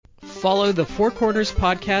Follow the 4Corners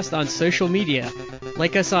Podcast on social media.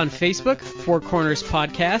 Like us on Facebook, 4Corners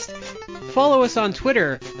Podcast. Follow us on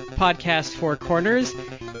Twitter, Podcast 4Corners.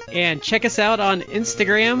 And check us out on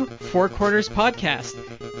Instagram, 4Corners Podcast.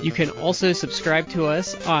 You can also subscribe to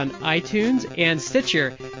us on iTunes and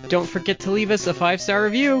Stitcher. Don't forget to leave us a 5-star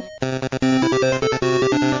review.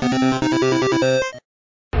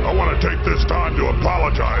 I want to take this time to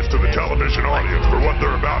apologize to the television audience for what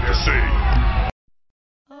they're about to see.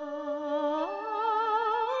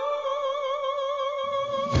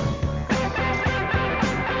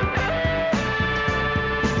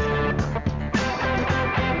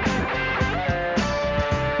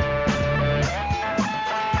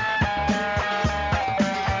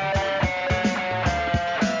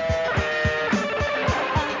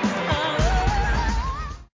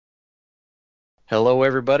 Hello,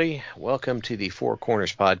 everybody. Welcome to the Four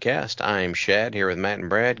Corners Podcast. I'm Shad here with Matt and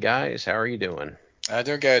Brad. Guys, how are you doing?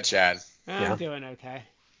 Doing good, Shad. I'm doing okay.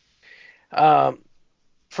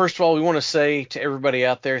 First of all, we want to say to everybody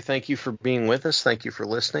out there, thank you for being with us. Thank you for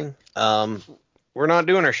listening. We're not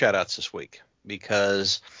doing our shout-outs this week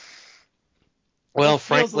because, well,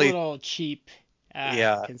 frankly... It feels a little cheap,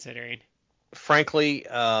 considering. Frankly,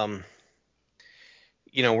 we're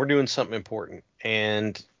doing something important,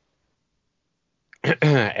 and...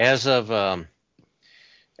 As of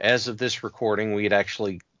this recording, we had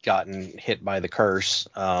actually gotten hit by the curse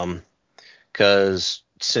because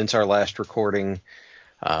since our last recording,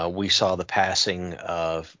 we saw the passing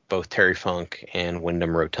of both Terry Funk and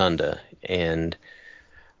Wyndham Rotunda, and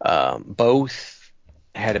both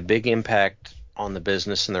had a big impact on the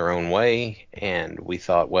business in their own way, and we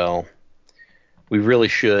thought, well, we really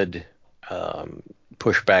should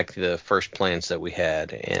push back the first plans that we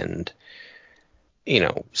had and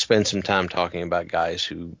spend some time talking about guys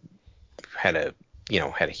who had a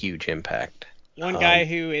huge impact. One guy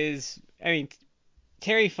who is,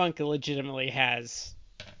 Terry Funk legitimately has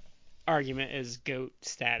argument as GOAT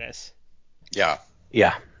status. Yeah.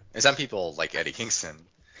 Yeah. And some people, like Eddie Kingston,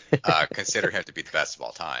 consider him to be the best of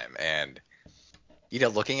all time. And,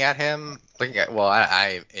 looking at him,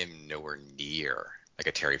 I am nowhere near like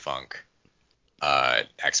a Terry Funk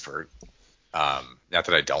expert. Not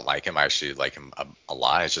that I don't like him. I actually like him a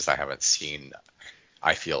lot. It's just I haven't seen,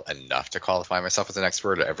 I feel, enough to qualify myself as an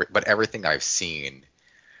expert. But everything I've seen,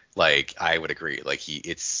 like, I would agree. Like,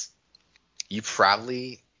 you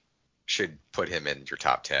probably should put him in your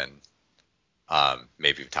top 10,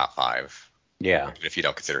 maybe top 5. Yeah. Even if you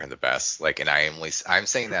don't consider him the best. Like, and I'm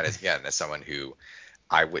saying that as someone who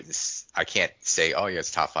I can't say, oh yeah,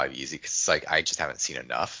 it's top 5 easy, because it's like I just haven't seen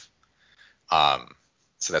enough.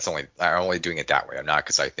 So I'm only doing it that way. I'm not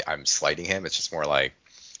because I'm slighting him. It's just more like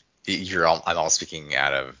I'm all speaking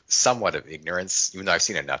out of somewhat of ignorance, even though I've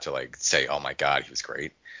seen enough to like say, oh my God, he was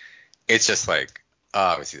great. It's just like,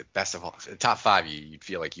 is he the best of all? Top 5, you'd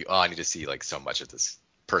feel like I need to see like so much of this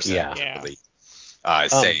person. Yeah. Really, I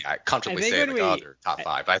comfortably say like, they're top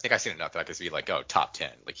 5. But I think I've seen enough that I could be like, oh, top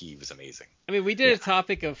 10. Like he was amazing. We did a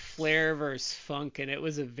topic of Flair versus Funk, and it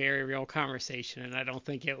was a very real conversation, and I don't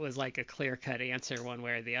think it was like a clear-cut answer one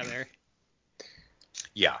way or the other.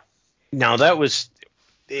 Yeah. Now that was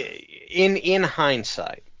in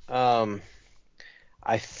hindsight. I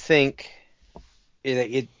think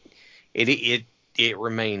it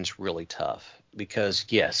remains really tough because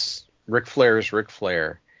yes, Ric Flair is Ric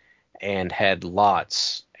Flair and had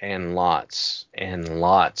lots and lots and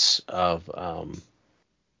lots of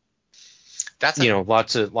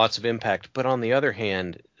lots of impact. But on the other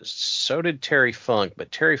hand, so did Terry Funk,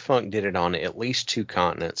 but Terry Funk did it on at least 2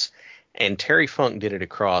 continents, and Terry Funk did it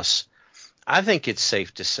across, I think it's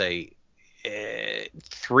safe to say,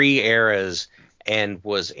 3 eras, and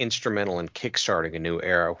was instrumental in kickstarting a new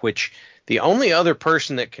era, which the only other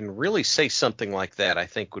person that can really say something like that, I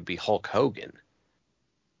think, would be Hulk Hogan.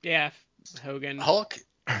 Yeah, Hogan.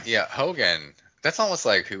 Hogan. That's almost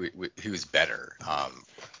like who's better,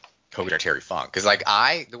 Hogan or Terry Funk? Because like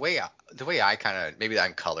the way I kind of, maybe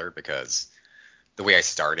I'm colored because the way I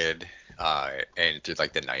started and through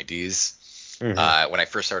like the 90s, when I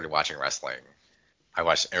first started watching wrestling, I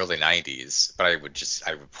watched early 90s, but I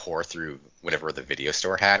would pour through whatever the video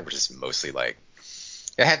store had, which is mostly like,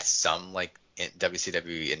 it had some like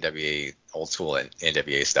WCW, NWA, old school and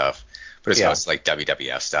NWA stuff, but it's mostly like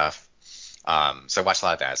WWF stuff. So I watched a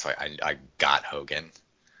lot of that. So I got Hogan.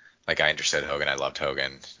 Like I understood Hogan. I loved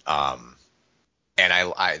Hogan. And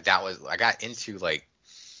I got into like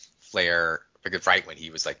Flair because right when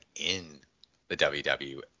he was like in the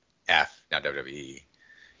WWF, now WWE,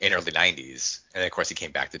 in early 90s, and then of course he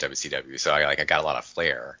came back to WCW. So I got a lot of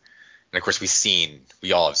Flair. And of course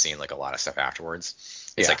we all have seen like a lot of stuff afterwards.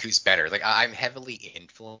 It's like, who's better? Like, I'm heavily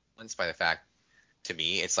influenced by the fact, to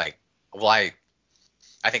me, it's like, well, I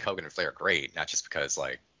think Hogan and Flair are great, not just because,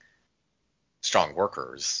 like, strong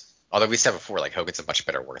workers. Although we said before, like, Hogan's a much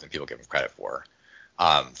better worker than people give him credit for.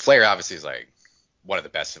 Flair obviously is, like, one of the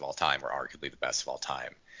best of all time, or arguably the best of all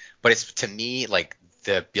time. But it's, to me, like,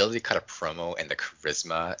 the ability to cut a promo and the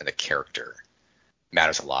charisma and the character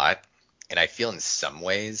matters a lot. And I feel in some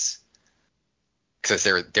ways, because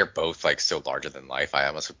they're both, like, so larger than life, I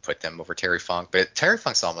almost would put them over Terry Funk. But Terry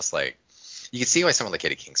Funk's almost like, you can see why someone like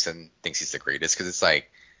Eddie Kingston thinks he's the greatest, because it's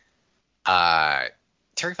like,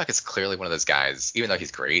 Terry Funk is clearly one of those guys, even though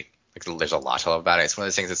he's great, like, there's a lot to love about it. It's one of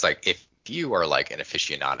those things that's like, if you are, like, an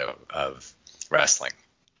aficionado of wrestling,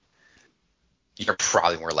 you're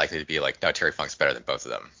probably more likely to be like, no, Terry Funk's better than both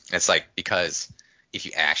of them. And it's like, because if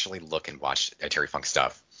you actually look and watch Terry Funk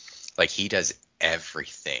stuff, like, he does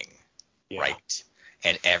everything right.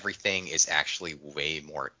 And everything is actually way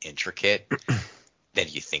more intricate than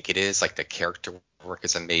you think it is. Like, the character work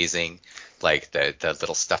is amazing. Like, the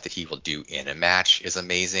little stuff that he will do in a match is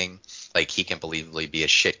amazing. Like, he can believably be a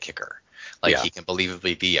shit kicker. Like, he can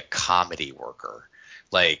believably be a comedy worker.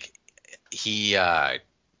 Like, he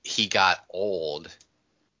got old,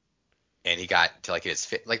 and he got to, like, his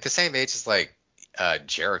fit, like, the same age as, like,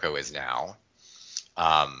 Jericho is now.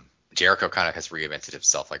 Jericho kind of has reinvented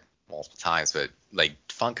himself, like, multiple times, but, like,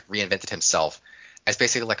 Funk reinvented himself as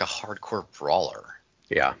basically, like, a hardcore brawler.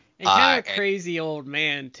 Yeah. And kind of a crazy old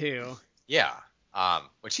man, too. Yeah.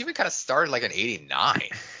 Which even kind of started, like, in 89.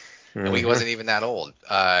 And he wasn't even that old.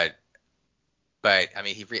 But, I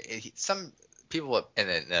mean, some people in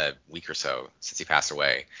a week or so since he passed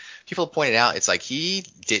away, people have pointed out, it's like he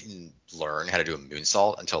didn't learn how to do a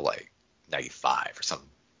moonsault until, like, 95 or some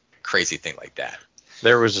crazy thing like that.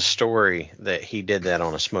 There was a story that he did that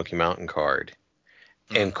on a Smoky Mountain card.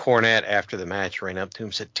 And Cornette, after the match, ran up to him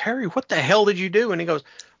and said, "Terry, what the hell did you do?" And he goes,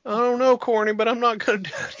 "I don't know, Corny, but I'm not going to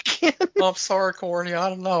do it again." I'm sorry, Corny. I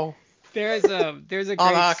don't know. There's a great...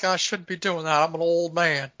 I shouldn't be doing that. I'm an old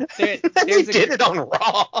man. He did it on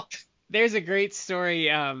Raw. There's a great story.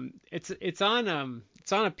 It's on a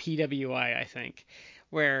PWI, I think,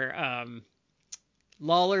 where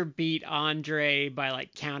Lawler beat Andre by,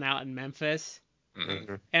 like, count out in Memphis.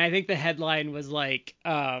 Mm-hmm. And I think the headline was like,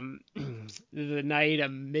 the night a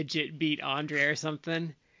midget beat Andre or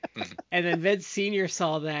something. And then Vince Sr.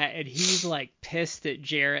 saw that, and he's, like, pissed at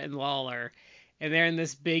Jarrett and Lawler. And they're in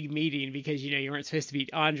this big meeting because, you weren't supposed to beat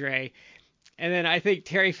Andre. And then I think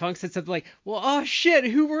Terry Funk said something like, "Well, oh shit,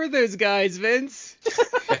 who were those guys, Vince?"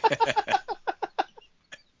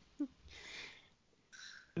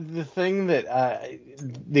 The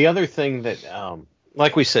other thing that,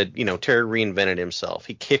 like we said, Terry reinvented himself.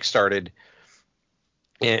 He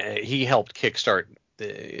helped kickstart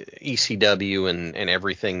the ECW and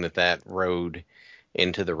everything that rode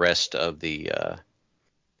into the rest of the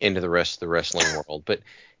wrestling world. But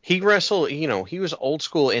he wrestled, he was old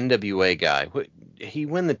school NWA guy. He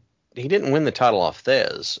didn't win the title off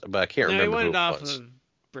Thez, but I can't remember who it was. No, he won it off of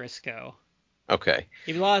Briscoe. Okay.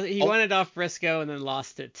 He won it off Briscoe and then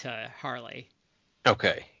lost it to Harley.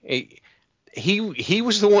 Okay. He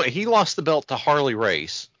was the one. He lost the belt to Harley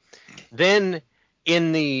Race. Then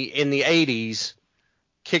in the 80s,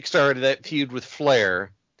 kickstarted that feud with Flair.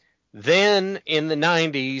 Then in the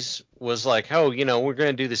 90s was like, oh, we're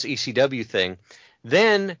going to do this ECW thing.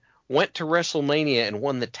 Then went to WrestleMania and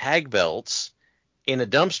won the tag belts in a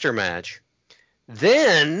dumpster match.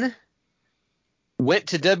 Then went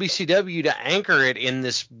to WCW to anchor it in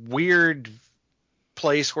this weird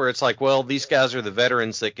place where it's like, well, these guys are the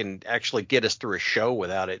veterans that can actually get us through a show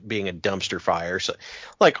without it being a dumpster fire. So,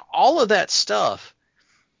 like, all of that stuff.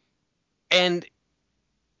 And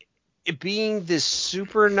it being this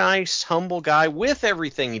super nice, humble guy with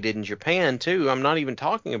everything he did in Japan, too. I'm not even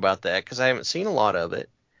talking about that because I haven't seen a lot of it.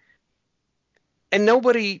 And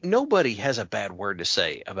nobody has a bad word to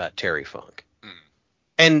say about Terry Funk.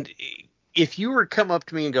 And if you were to come up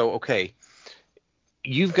to me and go, okay,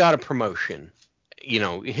 you've got a promotion,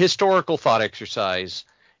 historical thought exercise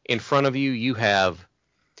in front of you,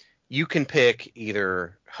 you can pick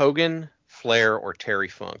either Hogan, Flair, or Terry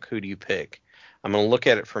Funk. Who do you pick? I'm going to look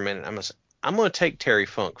at it for a minute. I'm going to take Terry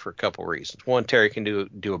Funk for a couple reasons. One, Terry can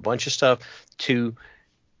do a bunch of stuff. Two,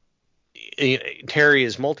 Terry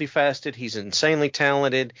is multifaceted. He's insanely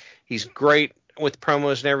talented. He's great with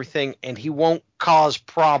promos and everything, and he won't cause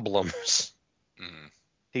problems. Mm-hmm.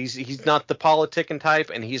 He's not the politicking type,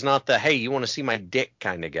 and he's not the, hey, you want to see my dick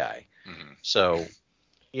kind of guy. Mm-hmm. So,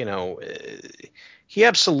 he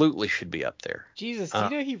absolutely should be up there. Jesus, do you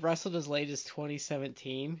know he wrestled as late as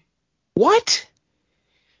 2017? What?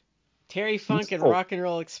 Terry Funk and Oh. Rock and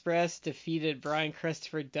Roll Express defeated Brian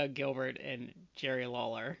Christopher, Doug Gilbert, and Jerry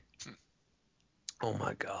Lawler. Oh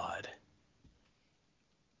my God.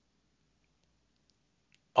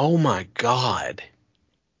 Oh my God.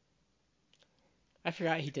 I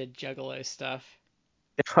forgot he did Juggalo stuff.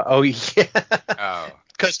 Oh yeah. Oh,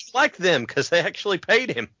 Because like them, because they actually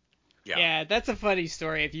paid him. Yeah, that's a funny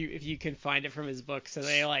story if you can find it from his book. So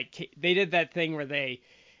they did that thing where they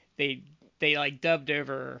like dubbed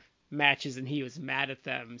over matches and he was mad at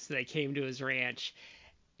them, so they came to his ranch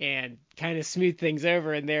and kind of smoothed things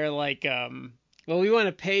over, and they're like, well, we want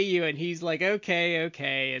to pay you, and he's like,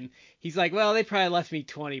 okay, and he's like, well, they probably left me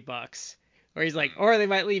 $20, or he's like, or they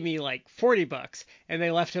might leave me like $40, and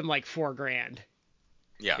they left him like $4,000.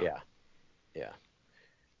 yeah. Yeah.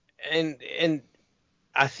 And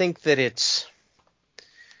I think that it's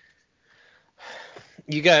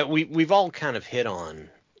we've all kind of hit on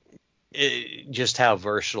just how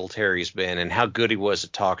versatile Terry's been and how good he was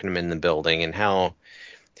at talking him in the building and how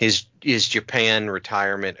his Japan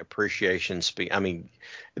retirement appreciation speech. I mean,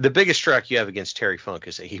 the biggest strike you have against Terry Funk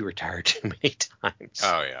is that he retired too many times.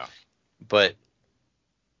 Oh yeah. But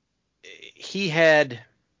he had,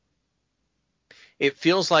 it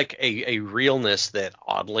feels like a realness that,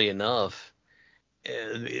 oddly enough,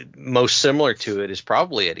 most similar to it is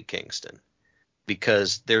probably Eddie Kingston,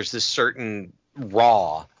 because there's this certain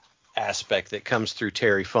raw aspect that comes through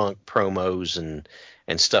Terry Funk promos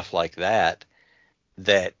and stuff like that,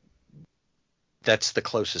 that's the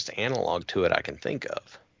closest analog to it I can think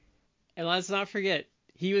of. And let's not forget,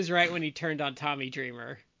 he was right when he turned on Tommy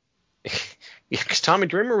Dreamer. Yeah, because Tommy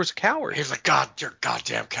Dreamer was a coward. He was like, God, you're a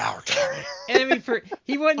goddamn coward, Terry. And I mean,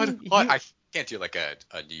 he wasn't. I can't do like a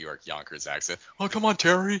New York Yonkers accent. Oh, come on,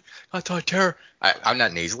 Terry. I thought Terry. I'm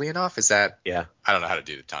not nasally enough. Is that? Yeah. I don't know how to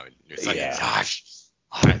do the Tommy. It's like, Yeah. gosh.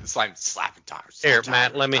 It's like slapping Tommy. Here,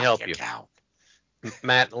 Matt, let me help you. Cow.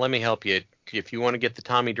 Matt, let me help you. If you want to get the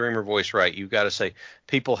Tommy Dreamer voice right, you've got to say,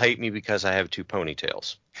 people hate me because I have 2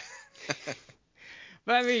 ponytails.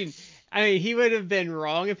 But I mean, he would have been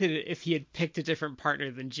wrong if he had picked a different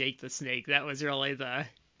partner than Jake the Snake. That was really the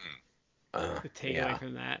takeaway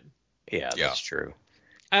from that. Yeah, that's true.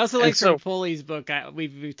 I also like from Foley's book.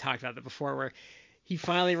 We've talked about that before, where he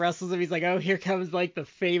finally wrestles him. He's like, oh, here comes like the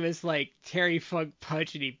famous like Terry Funk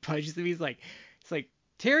punch, and he punches him. He's like, it's like,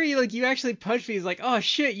 Terry, like, you actually punched me. He's like, oh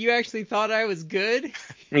shit, you actually thought I was good?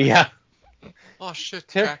 Yeah. Oh shit,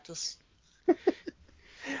 practice.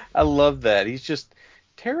 I love that. He's just,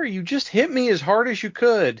 Terry, you just hit me as hard as you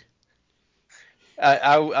could.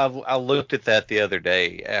 I looked at that the other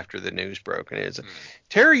day after the news broke, and it's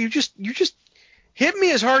Terry, you just hit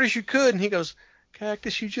me as hard as you could, and he goes,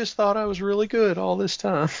 Cactus, you just thought I was really good all this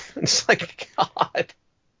time. It's like, God.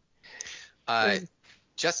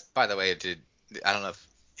 Just by the way, I don't know if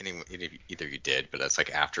either of you did, but that's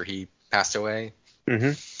like after he passed away.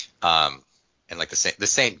 Mm-hmm. And like the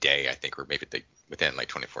same day, I think, or maybe within like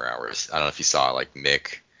 24 hours. I don't know if you saw, like,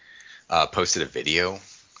 Mick posted a video,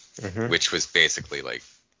 which was basically like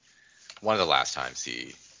one of the last times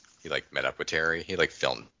he like met up with Terry. He like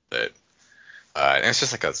filmed it, and it's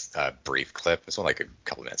just like a brief clip. It's only like a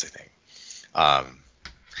couple minutes, I think.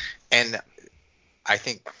 And I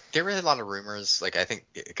think there were a lot of rumors. Like, I think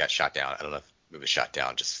it got shot down. I don't know if it was shot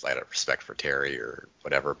down just out of respect for Terry or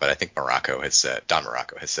whatever. But I think Don Morocco has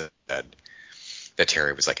said that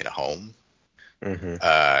Terry was like in a home,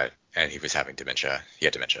 and he was having dementia. He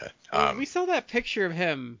had dementia. We saw that picture of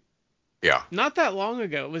him. Yeah. Not that long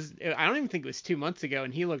ago. I don't even think it was 2 months ago,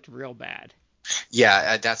 and he looked real bad.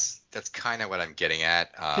 Yeah, that's kind of what I'm getting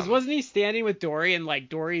at. Because wasn't he standing with Dory, and like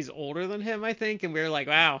Dory's older than him, I think, and we were like,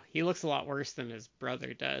 wow, he looks a lot worse than his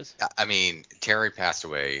brother does. I mean, Terry passed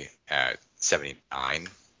away at 79,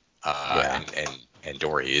 and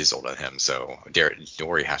Dory is older than him, so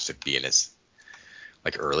Dory has to be in his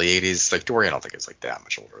like early 80s. Like, Dory, I don't think is like that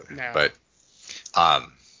much older than him, but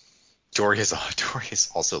Dory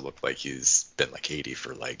has also looked like he's been like 80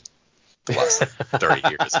 for like the last 30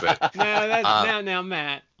 years. But now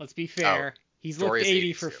Matt, let's be fair. He's Dory's looked 80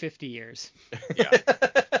 80 for too. 50 years. Yeah.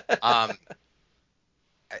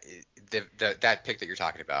 That pic that you're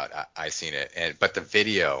talking about, I seen it, but the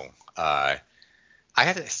video, I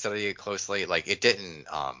had to study it closely. Like, it didn't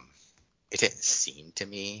seem to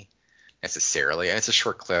me necessarily, and it's a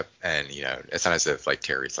short clip, and it's not as if like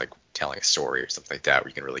Terry's like telling a story or something like that where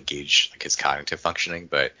you can really gauge like his cognitive functioning,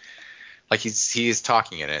 but like he is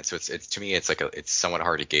talking in it, so it's to me it's like it's somewhat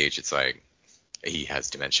hard to gauge. It's like he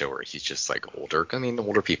has dementia or he's just like older. I mean, the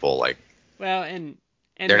older people, like, well, and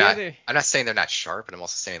they're not. I'm not saying they're not sharp, but I'm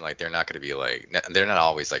also saying like they're not going to be like, they're not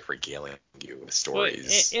always like regaling you with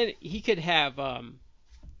stories. Well, and he could have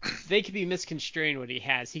they could be misconstruing what he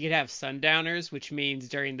has. He could have sundowners, which means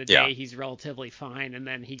during the Yeah. day he's relatively fine, and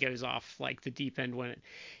then he goes off like the deep end when it.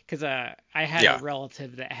 Because I had Yeah. a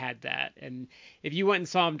relative that had that, and if you went and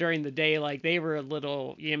saw him during the day, like they were a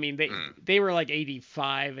little. I mean, they were like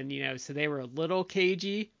 85, and so they were a little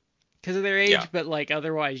cagey because of their age, Yeah. but like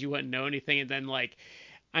otherwise you wouldn't know anything. And then like,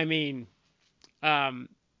 I mean, I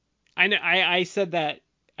know I said that.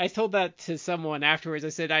 I told that to someone afterwards. I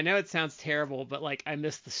said, I know it sounds terrible, but like I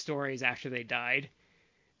miss the stories after they died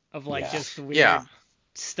of like just the weird Yeah.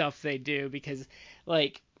 stuff they do because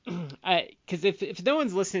like because if no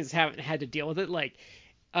one's listening haven't had to deal with it, like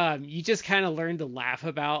you just kind of learn to laugh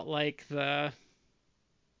about like the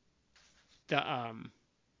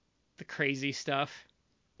crazy stuff.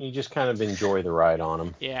 You just kind of enjoy the ride on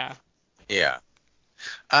them. Yeah. Yeah.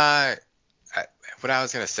 Uh, what I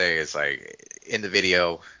was gonna say is like in the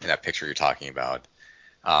video, in that picture you're talking about,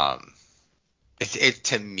 it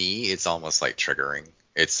to me it's almost like triggering.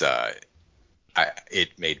 It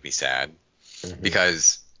made me sad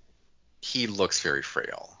because he looks very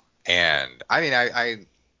frail, and I mean I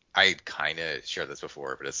kind of shared this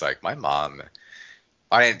before, but it's like my mom.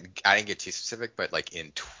 I didn't get too specific, but like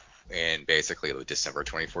in basically December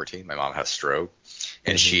 2014, my mom had a stroke,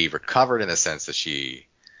 and she recovered in the sense that she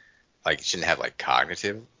didn't have like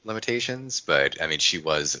cognitive limitations, but I mean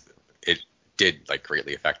it did like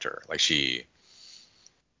greatly affect her. Like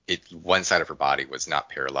one side of her body was not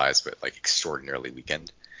paralyzed, but like extraordinarily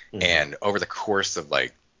weakened. And over the course of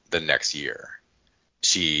like the next year,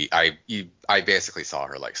 I basically saw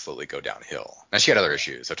her like slowly go downhill. Now she had other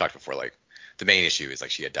issues. I've talked before, like the main issue is like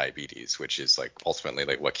she had diabetes, which is like ultimately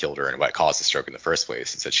like what killed her and what caused the stroke in the first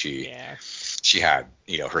place. Is that she had,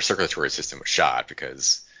 her circulatory system was shot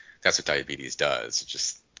because that's what diabetes does. It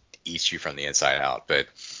just eats you from the inside out. But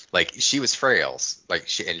like she was frail, like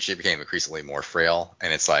she became increasingly more frail.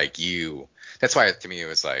 And it's like that's why to me it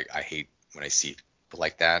was like, I hate when I see people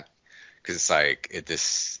like that. Cause it's like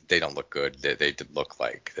they don't look good. They look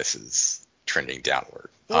like this is trending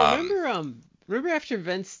downward. Well, remember after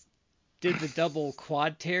Vince did the double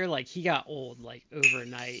quad tear, like he got old like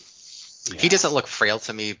overnight. He doesn't look frail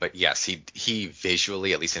to me, but yes, he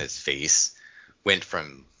visually, at least in his face, went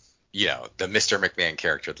from the Mr. McMahon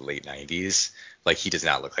character of the late 90s. Like he does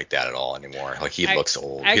not look like that at all anymore. Like he looks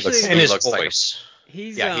old. Actually, and his looks voice.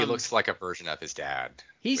 he looks like a version of his dad.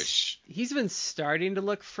 He's been starting to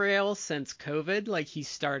look frail since COVID. Like he's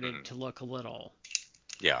started to look a little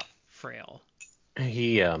frail.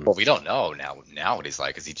 Well, we don't know now what he's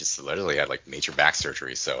like, because he just literally had like major back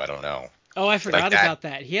surgery, so I don't know. Oh, I forgot about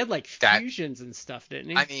that. He had like fusions and stuff,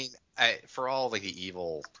 didn't he? I mean, for all like the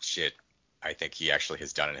evil shit I think he actually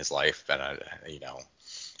has done in his life, and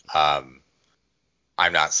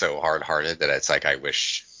I'm not so hard-hearted that it's like I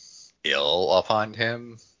wish ill upon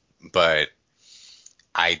him, but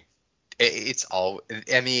it's all.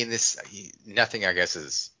 I mean, nothing I guess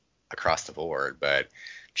is across the board, but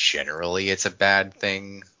generally it's a bad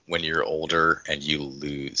thing when you're older and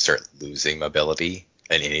you start losing mobility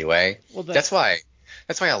in any way. Well, that's why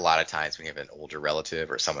a lot of times when you have an older relative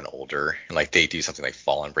or someone older and like they do something like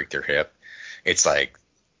fall and break their hip, it's like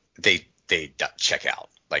they check out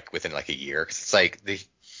like within like a year, because it's like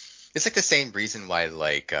it's like the same reason why,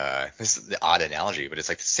 like this is the odd analogy, but it's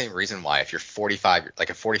like the same reason why if you're 45, like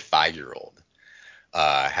a 45-year-old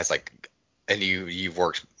has like, and you've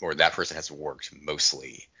worked, or that person has worked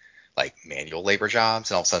mostly like manual labor jobs,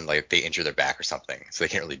 and all of a sudden like they injure their back or something, so they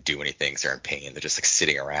can't really do anything, so they're in pain, they're just like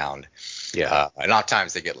sitting around. And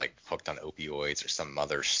oftentimes they get like hooked on opioids or some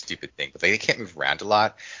other stupid thing, but they can't move around a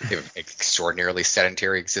lot. They have an extraordinarily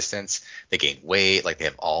sedentary existence. They gain weight, like they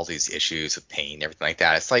have all these issues with pain, everything like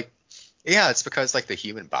that. It's like, it's because like the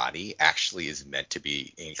human body actually is meant to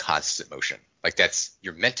be in constant motion. Like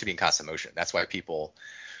you're meant to be in constant motion. That's why people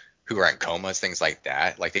who are in comas, things like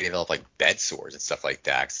that, like they develop like bed sores and stuff like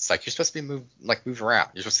that. 'Cause it's like you're supposed to be move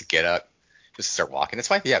around. You're supposed to get up, just start walking. That's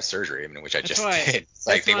why you have surgery. I mean, which I just did. It's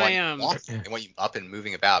like they want you walking. They want you up and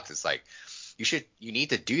moving about. 'Cause it's like you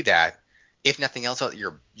need to do that. If nothing else,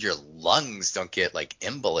 your lungs don't get like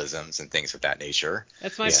embolisms and things of that nature.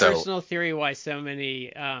 That's my personal theory why so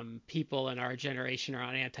many people in our generation are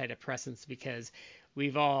on antidepressants, because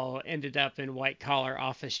we've all ended up in white collar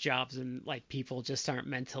office jobs, and like people just aren't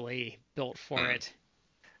mentally built for it.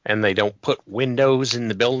 And they don't put windows in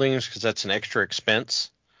the buildings because that's an extra expense.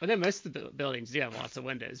 Well, then most of the buildings do have lots of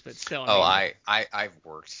windows, but still. I've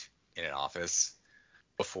worked in an office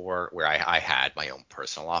before where I had my own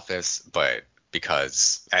personal office, but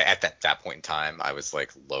because at that point in time I was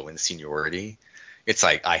like low in seniority, it's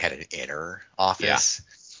like I had an inner office.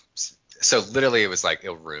 So literally it was like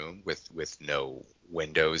a room with no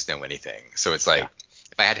windows, no anything. So it's like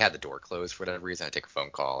if I had to have the door closed for whatever reason, I'd take a phone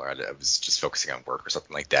call, or I was just focusing on work or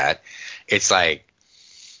something like that. It's like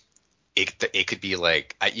it could be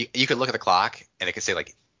like you could look at the clock and it could say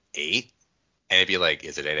like 8. And it'd be like,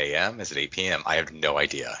 is it 8 a.m.? Is it 8 p.m.? I have no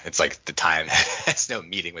idea. It's like the time has no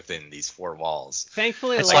meaning within these 4 walls.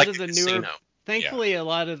 Thankfully, a lot of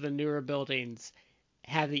the newer buildings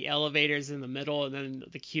have the elevators in the middle, and then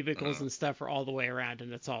the cubicles and stuff are all the way around,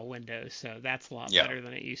 and it's all windows. So that's a lot better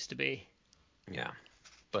than it used to be. Yeah,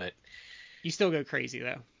 but you still go crazy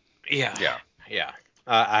though. Yeah.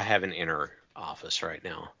 I have an inner office right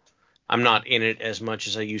now. I'm not in it as much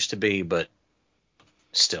as I used to be, but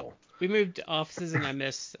still. We moved offices, and I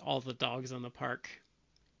miss all the dogs on the park.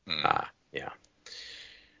 Yeah.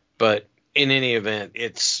 But in any event,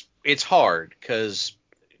 it's hard because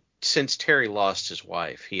since Terry lost his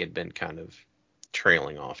wife, he had been kind of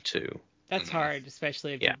trailing off too. That's hard,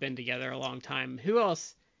 especially if you've been together a long time. Who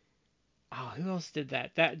else? Oh, who else did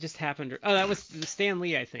that? That just happened. Oh, that was Stan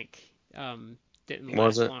Lee, I think. Didn't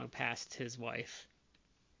last long past his wife.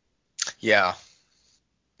 Yeah.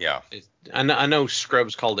 I know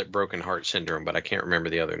Scrubs called it broken heart syndrome, but I can't remember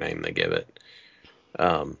the other name they give it.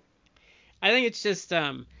 I think it's just,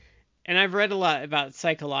 and I've read a lot about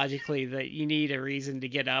psychologically that you need a reason to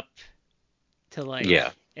get up to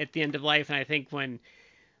at the end of life. And I think when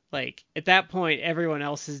at that point everyone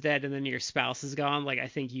else is dead and then your spouse is gone, I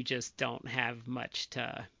think you just don't have much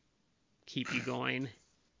to keep you going.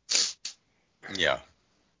 Yeah.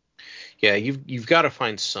 Yeah, you've got to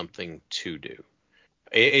find something to do.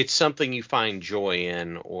 It's something you find joy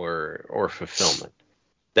in or fulfillment.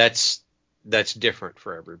 That's different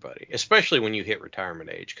for everybody, especially when you hit retirement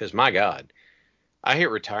age. Because my God, I hit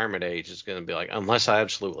retirement age, it's going to be like, unless I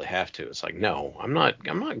absolutely have to. It's like, no, I'm not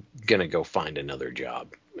going to go find another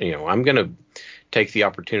job. I'm going to take the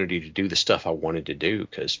opportunity to do the stuff I wanted to do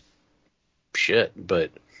because shit.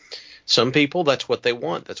 But some people, that's what they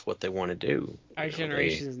want. That's what they want to do. Our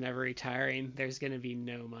generation is never retiring. There's going to be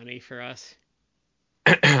no money for us.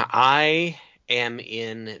 I am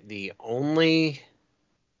in the only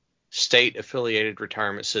state-affiliated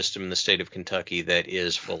retirement system in the state of Kentucky that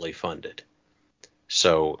is fully funded.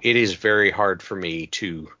 So it is very hard for me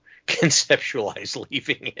to conceptualize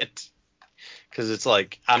leaving it. Because it's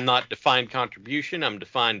like, I'm not defined contribution, I'm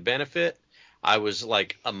defined benefit. I was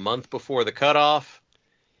like a month before the cutoff.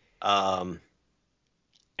 If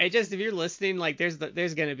you're listening, there's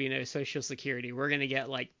going to be no Social Security. We're going to get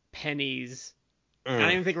pennies. I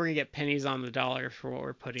don't even think we're going to get pennies on the dollar for what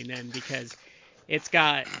we're putting in because it's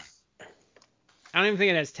got, I don't even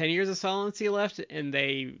think it has 10 years of solvency left, and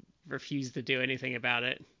they refuse to do anything about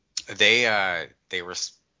it. They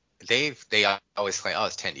always claim,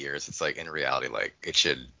 it's 10 years. It's in reality, it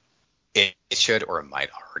should or it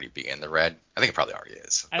might already be in the red. I think it probably already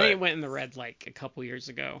is. I think it went in the red a couple years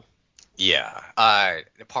ago. Yeah.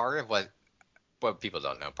 Part of what people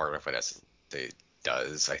don't know, part of what they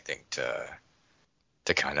does, I think, to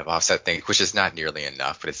kind of offset things, which is not nearly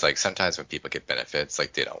enough, but it's sometimes when people get benefits,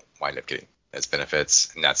 they don't wind up getting those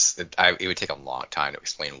benefits, and it would take a long time to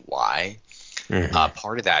explain why. Mm-hmm.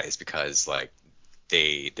 Part of that is because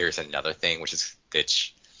there's another thing, which is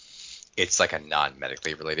it's a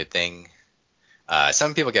non-medically related thing.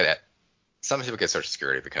 Some people get Social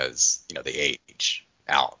Security because they age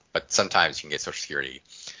out, but sometimes you can get Social Security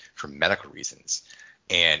for medical reasons,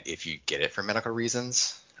 and if you get it for medical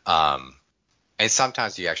reasons, and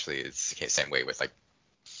sometimes it's the same way with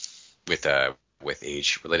with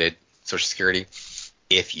age related Social Security.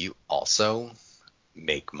 If you also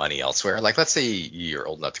make money elsewhere, let's say you're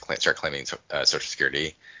old enough to start claiming Social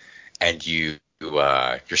Security, and you're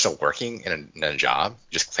still working in a job,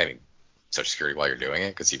 just claiming Social Security while you're doing it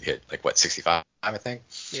because you hit 65, I think.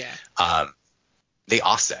 Yeah. They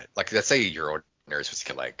offset. Let's say your ordinary is supposed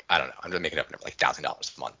to get I don't know, I'm just making up a number,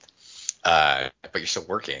 $1,000 a month. But you're still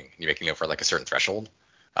working, you're making it for a certain threshold,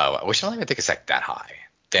 which I don't even think is that high.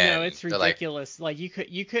 Then no, it's ridiculous. You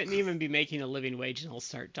couldn't even be making a living wage and he'll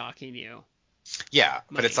start docking you. Yeah, money.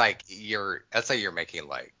 But it's let's say you're making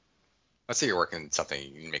let's say you're working something,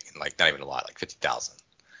 you're making not even a lot, 50,000,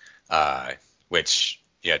 which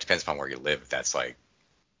it depends upon where you live if that's a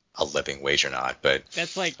living wage or not. But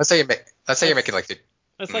that's let's say you're making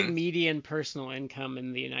that's median personal income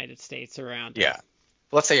in the United States around. Yeah.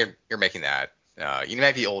 Let's say you're making that. You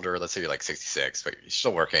might be older. Let's say you're 66, but you're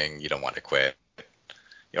still working. You don't want to quit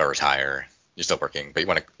or retire. You're still working, but you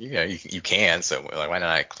want to. You can. So why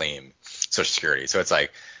not claim Social Security? So it's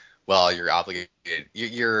well, you're obligated.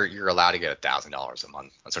 You're allowed to get $1,000 a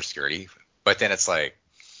month on Social Security, but then it's because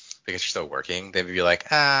you're still working, they would be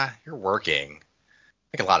you're working,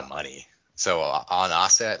 make a lot of money. So on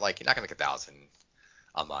offset, like you're not gonna make 1,000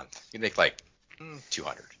 a month. You make like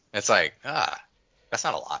 200. It's like that's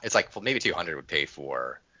not a lot. It's like, well, maybe 200 would pay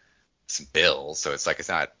for some bills, so it's like it's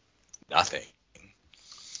not nothing.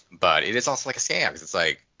 But it is also like a scam because it's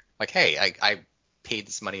like hey, I paid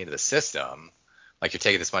this money into the system. Like you're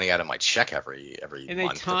taking this money out of my check every and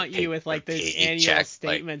month. they taunt you with like those annual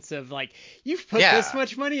statements of like, you've put this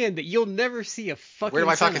much money in that you'll never see a fucking where do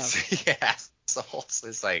my cent fucking of. yeah, assholes?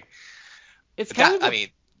 It's like it's kind of I mean,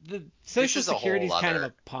 the Social Security is kind of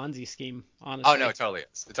a Ponzi scheme, honestly. Oh no, it totally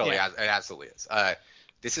is. It absolutely is.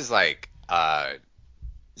 This is like a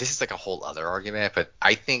whole other argument, but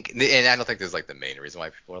I think, and I don't think this is like the main reason why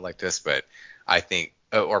people are like this, but I think,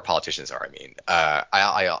 or politicians are. I mean,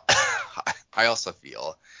 I I also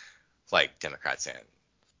feel like Democrats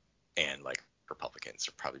and like Republicans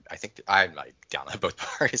are probably. I think I'm like down on both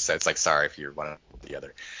parties, so it's like sorry if you're one or the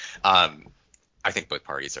other. I think both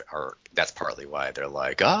parties are. That's partly why they're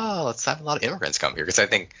like, oh, let's have a lot of immigrants come here, because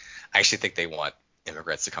I actually think they want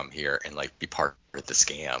immigrants to come here and like be part of the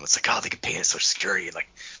scam. It's like, oh, they could pay us Social Security and like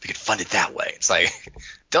we could fund it that way. It's like,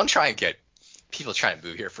 don't try and get people trying to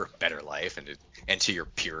move here for a better life and to your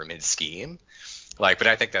pyramid scheme. Like, but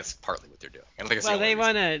I think that's partly what they're doing. I don't think it's well, they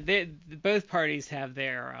want to. Both parties have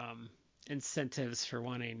their incentives for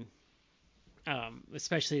wanting,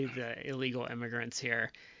 especially the illegal immigrants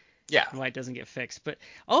here. Yeah. Why it doesn't get fixed. But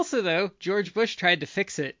also, though, George Bush tried to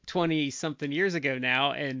fix it 20-something years ago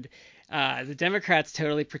now, and the Democrats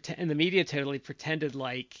and the media totally pretended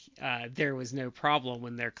like there was no problem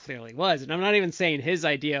when there clearly was. And I'm not even saying his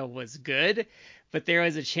idea was good, but there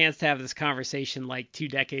was a chance to have this conversation like 2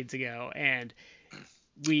 decades ago, and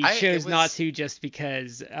we chose not to just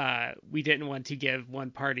because we didn't want to give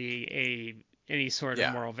one party any sort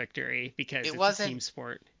of moral victory because it's a team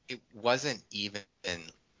sport. It wasn't even.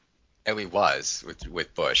 And we was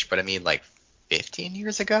with Bush, but I mean like 15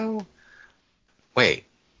 years ago. Wait,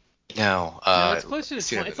 no. No, it's closer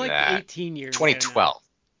to 20. It's like 18 years. 2012. Ago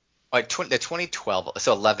like the 2012.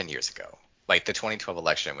 So 11 years ago. Like the 2012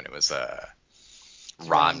 election when it was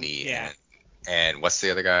Romney and what's the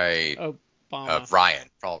other guy? Obama. Ryan.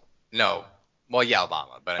 No. Well, yeah,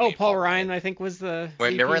 Obama. But I mean, Paul Ryan, I think was the.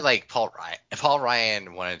 Remember, like Paul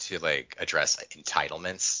Ryan wanted to like address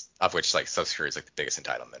entitlements, of which like Social Security is like the biggest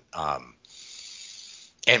entitlement.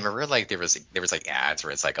 And remember, like there was like ads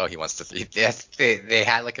where it's like, oh, he wants to. They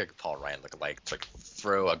had like a Paul Ryan lookalike to like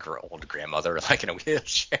throw a old grandmother like in a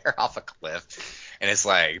wheelchair off a cliff, and it's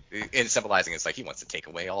like, in symbolizing, it's like he wants to take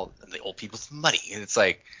away all the old people's money, and it's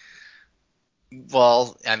like,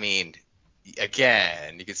 well, I mean.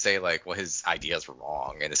 Again, you could say like, well, his ideas were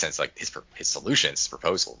wrong in the sense like his solutions, his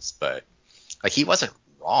proposals, but like he wasn't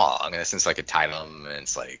wrong in the sense like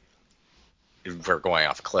entitlements, like we're going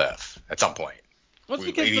off a cliff at some point. Well,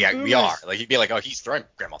 we are. Like you'd be like, oh, he's throwing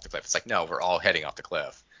grandma off the cliff. It's like, no, we're all heading off the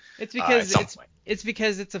cliff. It's because it's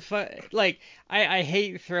because it's a fun, like I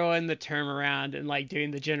hate throwing the term around and like doing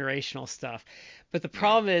the generational stuff, but the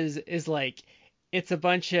problem is like it's a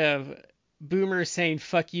bunch of boomers saying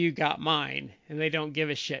fuck you, got mine, and they don't give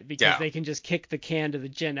a shit because they can just kick the can to the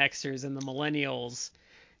Gen Xers and the millennials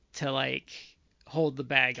to like hold the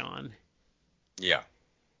bag on. Yeah.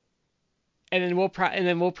 And then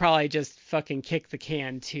we'll probably just fucking kick the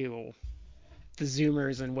can to the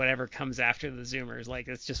Zoomers and whatever comes after the Zoomers. Like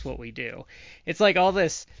it's just what we do. It's like all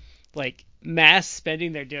this like mass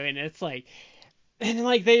spending they're doing. It's like, and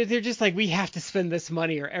like they're just like, we have to spend this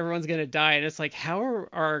money or everyone's gonna die. And it's like, how are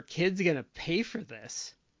our kids gonna pay for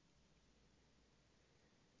this?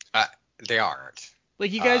 They aren't.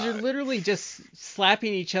 Like you guys are literally just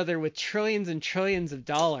slapping each other with trillions and trillions of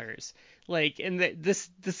dollars. Like, and this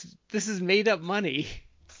is made up money.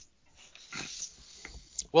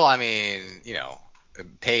 Well, I mean, you know,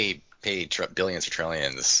 pay billions or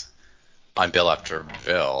trillions on bill after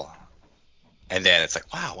bill. And then it's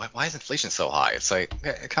like, wow, why is inflation so high? It's like,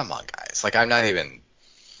 come on, guys. Like, I'm not even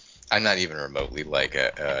remotely like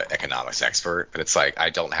a economics expert, but it's like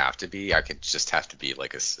I don't have to be. I could just have to be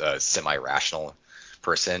like a semi-rational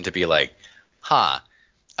person to be like,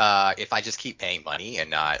 if I just keep paying money and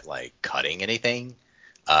not like cutting anything,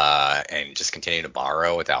 and just continue to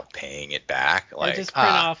borrow without paying it back, like,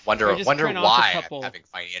 wonder why I'm having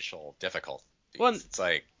financial difficulties. Well, it's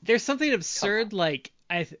like there's something absurd like.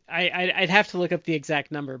 I'd have to look up the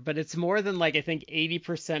exact number, but it's more than like I think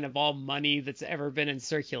 80% of all money that's ever been in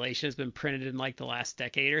circulation has been printed in like the last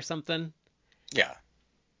decade or something. Yeah.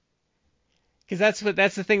 Because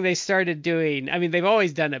that's the thing they started doing. I mean, they've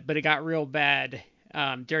always done it, but it got real bad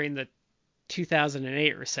during the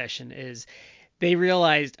 2008 recession. Is they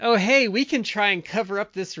realized, oh, hey, we can try and cover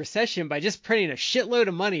up this recession by just printing a shitload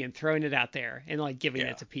of money and throwing it out there and like giving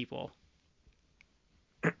it to people.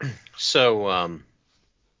 So,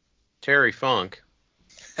 Terry Funk,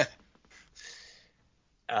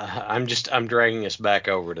 I'm dragging us back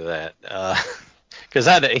over to that, because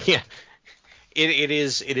it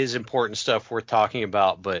is important stuff worth talking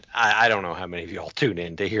about, but I don't know how many of y'all tune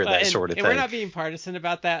in to hear that sort of thing. And we're not being partisan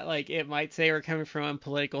about that. Like, it might say we're coming from one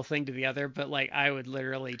political thing to the other, but like, I would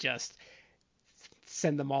literally just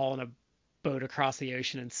send them all in a boat across the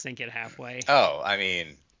ocean and sink it halfway. Oh, I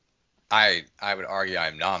mean, I would argue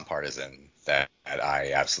I'm nonpartisan, that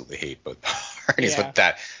I absolutely hate both parties, Yeah. but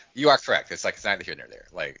that you are correct. It's like it's neither here nor there.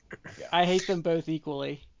 Like, yeah. I hate them both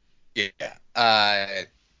equally. Yeah.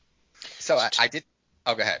 So I did.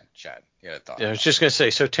 Oh, go ahead, Chad. You had a thought. Yeah, I was just gonna say.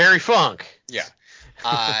 So Terry Funk. Yeah.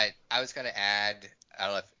 I was gonna add. I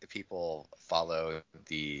don't know if people follow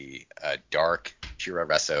the Dark Pura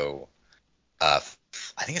Resso. I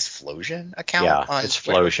think it's Flosion account. Yeah, on it's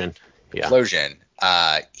Twitter. Flosion. Yeah. Flosion.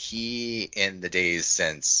 He, in the days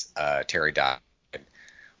since Terry died,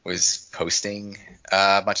 was posting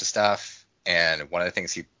a bunch of stuff, and one of the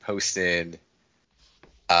things he posted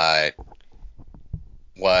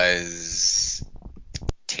was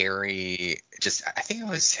Terry. I think it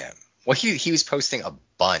was him. Well, he was posting a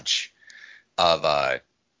bunch of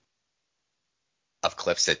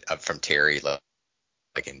clips from Terry,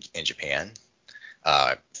 like in Japan,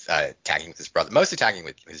 tagging with his brother, mostly tagging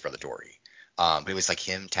with his brother Dory. But it was like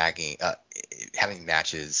him tagging, having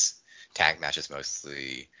tag matches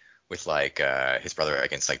mostly with like his brother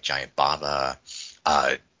against like Giant Baba,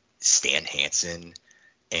 Stan Hansen,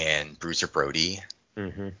 and Bruiser Brody.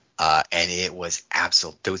 Mm-hmm. And it was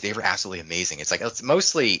they were absolutely amazing. It's like it's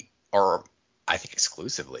mostly, or I think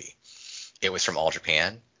exclusively, it was from All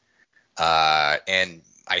Japan, and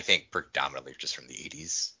I think predominantly just from the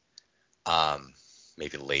 80s,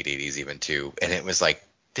 maybe the late 80s even too. And it was like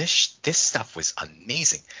this stuff was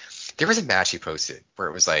amazing. There was a match he posted where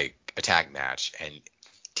it was like a tag match, and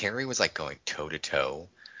Terry was like going toe to toe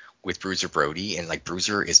with Bruiser Brody, and like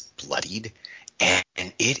Bruiser is bloodied, and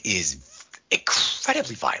it is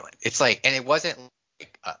incredibly violent. It's like, and it wasn't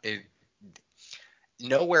like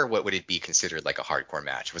nowhere what would it be considered like a hardcore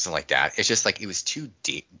match. It wasn't like that. It's just like it was two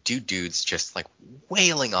dudes just like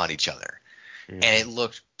wailing on each other, and it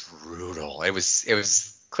looked brutal. It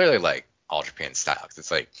was clearly like All Japan style, because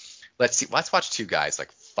it's like let's watch two guys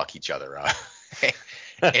like fuck each other up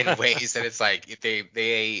in ways that it's like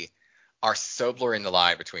they are so blurring the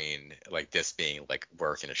line between like this being like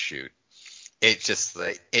work and a shoot. It just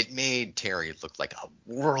like it made Terry look like a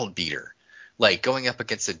world beater, like going up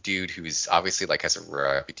against a dude who's obviously like has a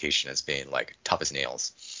reputation as being like tough as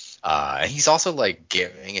nails. And he's also like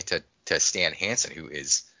giving it to Stan Hansen, who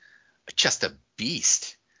is just a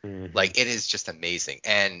beast. Mm-hmm. Like it is just amazing.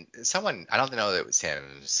 And someone, I don't know that it was him,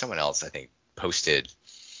 someone else I think posted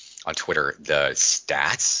on Twitter the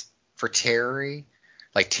stats for Terry.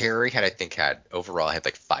 Like Terry had overall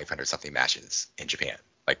like 500 something matches in Japan,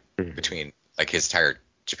 like between like his entire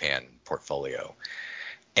Japan portfolio.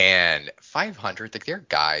 And 500, like there are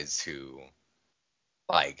guys who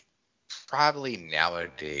like probably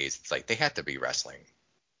nowadays it's like they have to be wrestling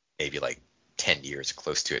maybe like 10 years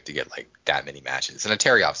close to it to get like that many matches. And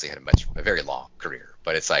Terry obviously had a very long career,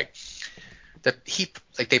 but it's like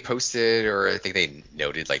they posted, or I think they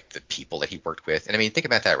noted like the people that he worked with. And I mean, think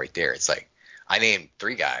about that right there. It's like I named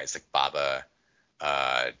 3 guys, like Baba,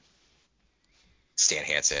 Stan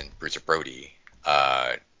Hansen, Bruiser Brody,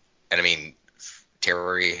 and I mean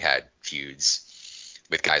Terry had feuds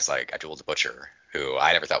with guys like Abdullah the Butcher, who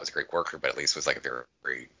I never thought was a great worker, but at least was like a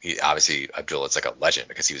obviously Abdullah is like a legend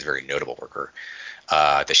because he was a very notable worker.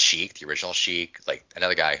 The Sheik, the original Sheik, like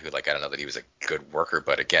another guy who like I don't know that he was a good worker,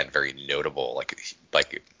 but again very notable,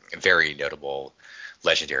 like a very notable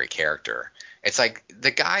legendary character. It's like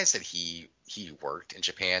the guys that he worked in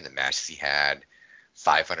Japan, the matches he had,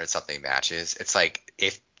 500 something matches. It's like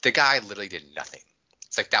if the guy literally did nothing.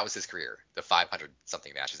 It's like that was his career. The 500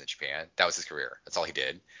 something matches in Japan, that was his career. That's all he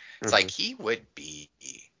did. It's like he would be.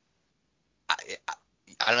 I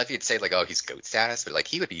don't know if you'd say like, oh, he's GOAT status, but like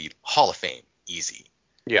he would be Hall of Fame easy.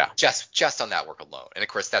 Yeah. Just on that work alone. And of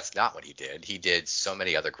course, that's not what he did. He did so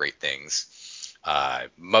many other great things.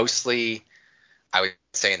 Mostly, I would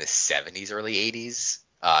say in the 70s, early 80s,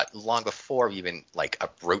 long before we even like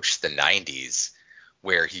approached the 90s,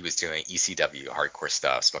 where he was doing ECW, hardcore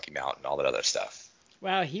stuff, Smoky Mountain, all that other stuff.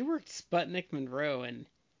 Wow, he worked Sputnik Monroe in.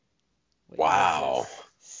 Wow.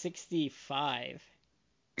 65.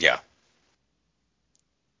 Yeah.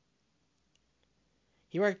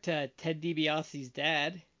 He worked Ted DiBiase's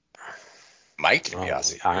dad. Mike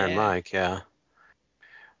DiBiase. Iron Mike, yeah.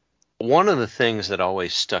 One of the things that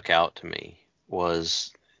always stuck out to me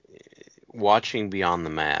was watching Beyond the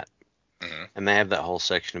Mat, and they have that whole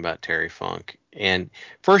section about Terry Funk. And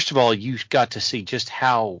first of all, you got to see just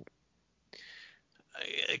how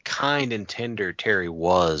kind and tender Terry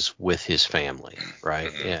was with his family,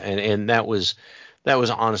 right? Yeah, and that was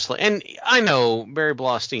honestly, and I know Barry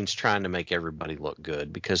Blaustein's trying to make everybody look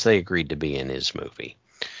good because they agreed to be in his movie,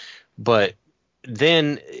 but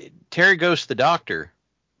then Terry goes to the doctor,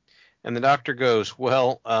 and the doctor goes,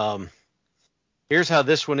 well, here's how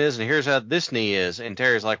this one is, and here's how this knee is, and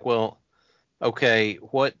Terry's like, well, okay,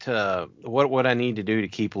 what would I need to do to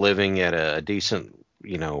keep living at a decent,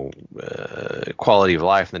 quality of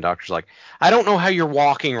life? And the doctor's like, I don't know how you're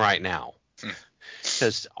walking right now,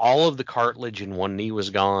 because all of the cartilage in one knee was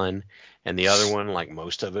gone, and the other one, like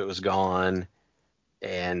most of it, was gone.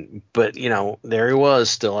 But there he was,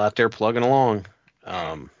 still out there plugging along.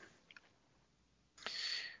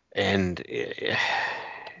 And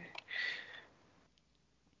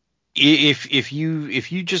if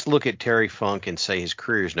you just look at Terry Funk and say his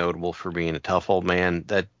career is notable for being a tough old man,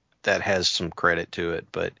 that has some credit to it,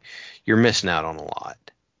 but you're missing out on a lot.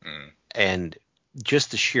 And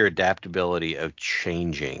just the sheer adaptability of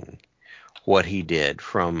changing what he did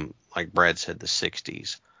from, like Brad said, the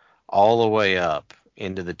 60s all the way up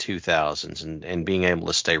into the 2000s, and being able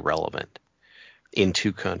to stay relevant in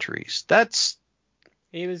two countries.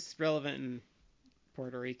 He was relevant in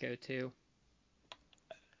Puerto Rico too.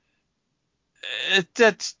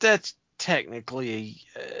 That's technically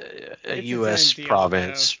a U.S.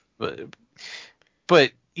 province,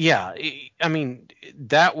 but yeah, I mean,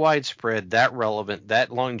 that widespread, that relevant,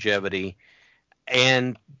 that longevity,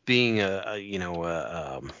 and being a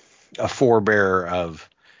forebearer of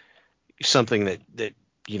something that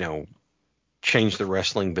changed the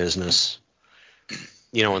wrestling business,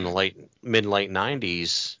 in the mid-late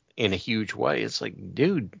 90s in a huge way. It's like,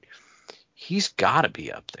 dude, he's got to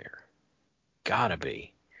be up there. Gotta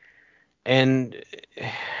be. And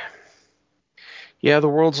yeah, the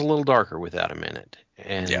world's a little darker without him in it.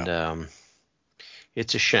 And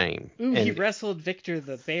it's a shame. Ooh, he wrestled Victor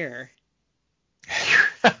the Bear.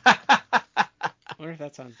 I wonder if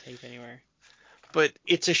that's on tape anywhere. But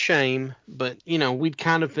it's a shame. But, we'd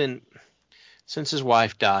kind of been, since his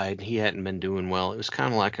wife died, he hadn't been doing well. It was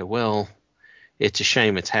kind of like it's a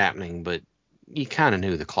shame it's happening, but you kind of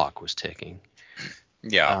knew the clock was ticking.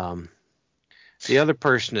 Yeah. The other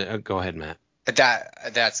person, go ahead, Matt.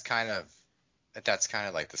 That's kind of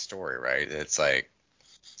like the story, right? It's like,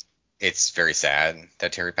 it's very sad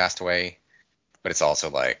that Terry passed away, but it's also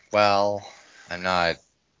like, well,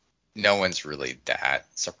 no one's really that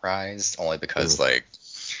surprised, only because like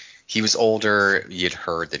he was older. You'd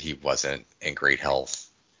heard that he wasn't in great health.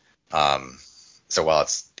 So while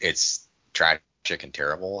it's tragic and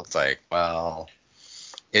terrible, it's like, well,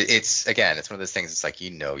 it's one of those things. It's like,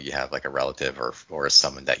 you have like a relative or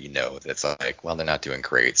someone that that's like, well, they're not doing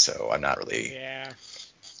great, so I'm not really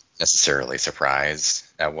necessarily surprised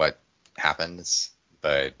at what happens.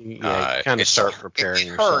 But you kind of start preparing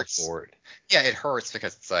yourself for it. Yeah, it hurts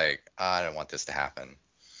because it's like, I don't want this to happen.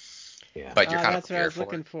 Yeah, but you're kind of that's what I was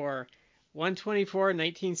looking for. 124,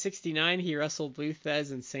 1969. He wrestled Lou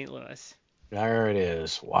Thesz in St. Louis. There it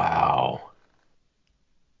is. Wow.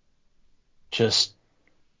 Just.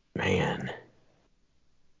 Man,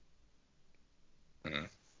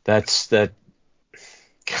 that's that.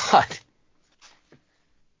 God,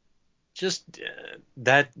 just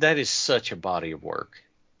that is such a body of work,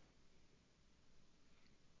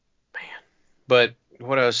 man. But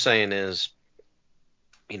what I was saying is,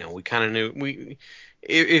 we kind of knew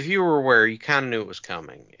if you were aware, you kind of knew it was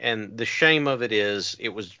coming, and the shame of it is it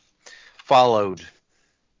was followed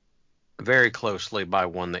very closely by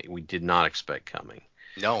one that we did not expect coming.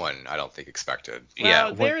 No one, I don't think, expected.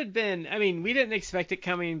 Well, there had been, we didn't expect it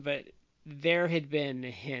coming, but there had been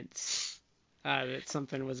hints that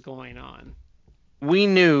something was going on. We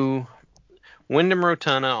knew Wyndham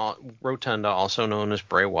Rotunda, also known as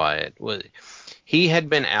Bray Wyatt, he had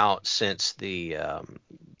been out since the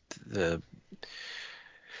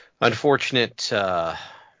unfortunate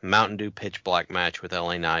Mountain Dew Pitch Black match with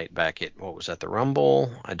LA Knight back at, what was that, the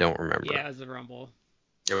Rumble? I don't remember. Yeah, it was the Rumble.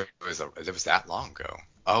 It was that long ago.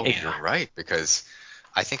 Oh, yeah. You're right, because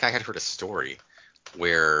I think I had heard a story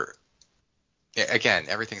where, again,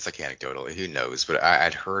 everything's like anecdotal, who knows, but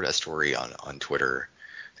I'd heard a story on Twitter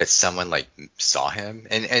that someone like saw him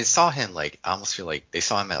and saw him, like, I almost feel like they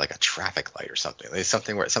saw him at like a traffic light or something. Like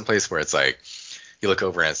someplace where it's like you look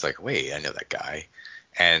over and it's like, wait, I know that guy.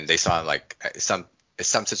 And they saw him like some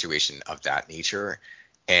situation of that nature.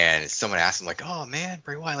 and someone asked him like, "Oh man,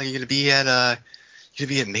 Bray Wyatt, like you gonna be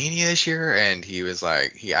at Mania this year?" And he was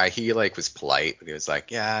like, he like was polite, but he was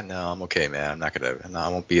like, "Yeah, no, I'm okay, man. I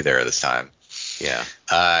won't be there this time." Yeah.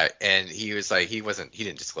 And he was like, he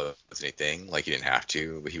didn't disclose anything, like he didn't have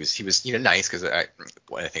to, but he was nice, because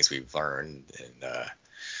one of the things we've learned, and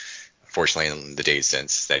unfortunately in the days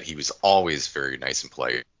since, that he was always very nice and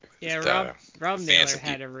polite. Yeah, Rob Naylor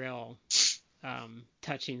had people. a real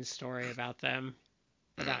touching story about them,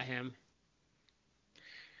 about him.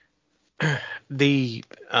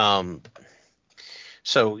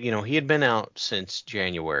 So, he had been out since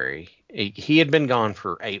January. He had been gone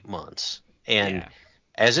for 8 months. And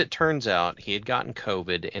as it turns out, he had gotten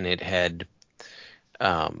COVID, and it had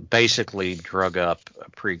basically drug up a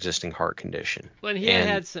pre-existing heart condition. When he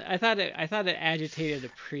had I thought it agitated a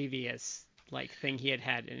previous thing he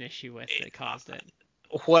had an issue with that caused it.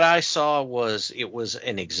 What I saw was it was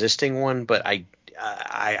an existing one, but I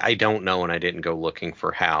don't know, and I didn't go looking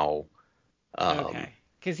for how. Okay,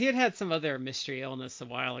 because he had some other mystery illness a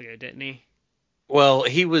while ago, didn't he? Well,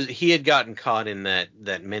 he had gotten caught in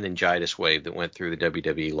that meningitis wave that went through the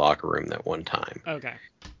WWE locker room that one time. Okay.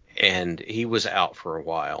 And he was out for a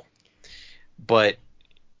while, but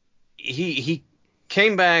he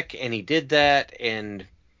came back and he did that, and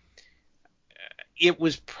it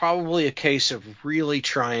was probably a case of really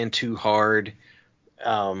trying too hard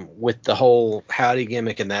with the whole howdy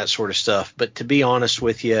gimmick and that sort of stuff. But to be honest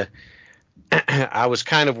with you, I was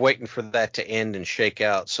kind of waiting for that to end and shake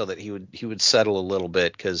out so that he would settle a little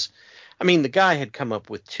bit, because the guy had come up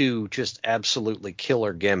with 2 just absolutely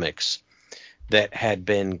killer gimmicks that had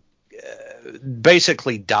been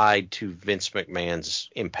basically died to Vince McMahon's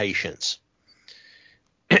impatience.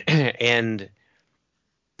 And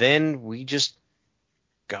then we just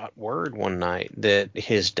got word one night that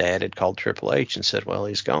his dad had called Triple H and said, well,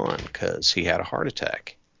 he's gone because he had a heart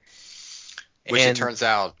attack. Which it turns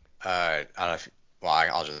out, I don't know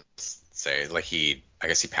I'll just say, I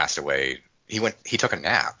guess he passed away. He took a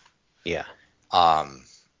nap. Yeah. Had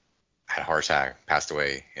a heart attack, passed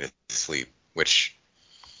away in his sleep, which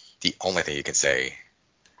the only thing you can say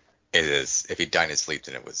is if he died in his sleep,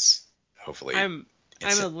 then it was hopefully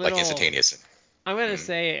instantaneous. I'm going to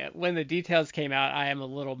say, when the details came out, I am a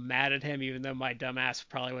little mad at him, even though my dumbass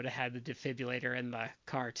probably would have had the defibrillator in the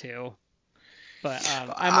car too. But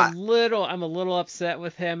I'm a little upset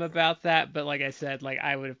with him about that. But like I said,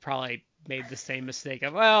 I would have probably made the same mistake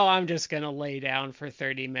of, well, I'm just going to lay down for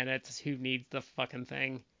 30 minutes. Who needs the fucking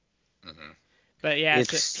thing? Mm-hmm. But yeah,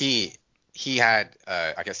 he had,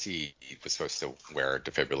 I guess he was supposed to wear a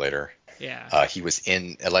defibrillator. Yeah.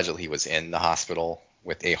 Allegedly he was in the hospital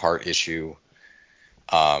with a heart issue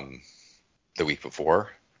the week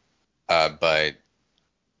before. But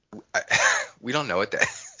we don't know what that,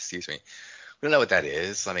 excuse me. We don't know what that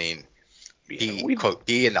is.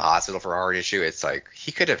 Be in the hospital for a heart issue. It's like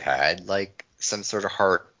he could have had some sort of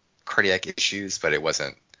cardiac issues, but it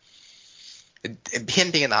wasn't.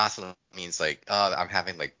 Him being in the hospital means I'm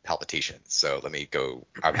having palpitations, so let me go.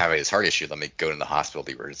 I'm having this heart issue. Let me go to the hospital,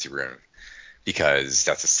 the emergency room, because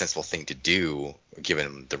that's a sensible thing to do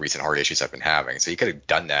given the recent heart issues I've been having. So he could have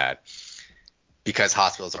done that because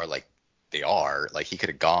hospitals are they are. He could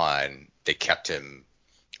have gone. They kept him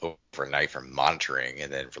overnight for monitoring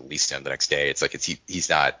and then released him the next day. It's he's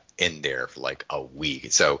not in there for a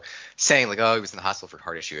week. So saying oh, he was in the hospital for a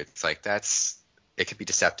heart issue, it's it could be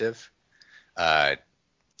deceptive.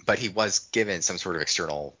 But he was given some sort of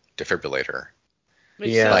external defibrillator.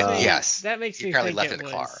 Yes. That makes me apparently think left it in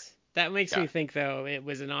the was. car. That makes me think, though, it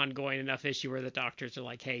was an ongoing enough issue where the doctors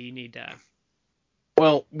are hey, you need to.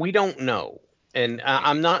 Well, we don't know. And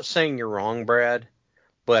I'm not saying you're wrong, Brad,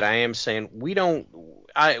 but I am saying we don't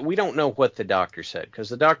know what the doctor said, because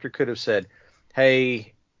the doctor could have said,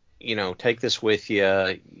 hey, take this with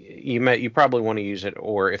you. You probably want to use it.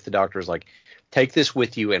 Or if the doctor's take this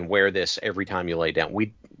with you and wear this every time you lay down.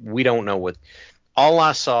 We don't know what. All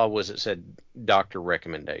I saw was it said doctor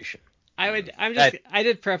recommendation. I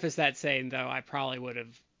did preface that saying, though, I probably would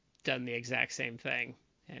have done the exact same thing.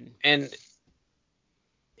 And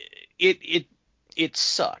it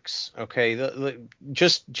sucks. Okay,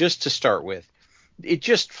 just to start with, it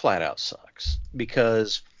just flat out sucks,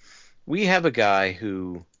 because we have a guy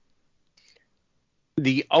who,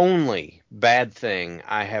 the only bad thing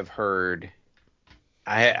I have heard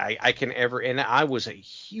I can ever, and I was a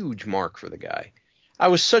huge mark for the guy. I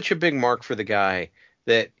was such a big mark for the guy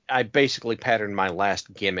that I basically patterned my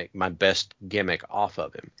best gimmick off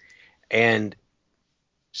of him. And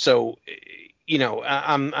so,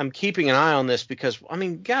 I'm keeping an eye on this because,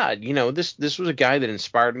 God, this was a guy that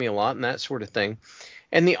inspired me a lot and that sort of thing.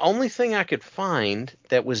 And the only thing I could find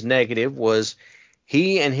that was negative was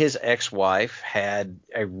he and his ex-wife had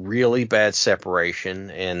a really bad separation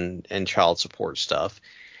and child support stuff.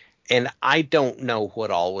 And I don't know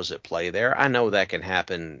what all was at play there. I know that can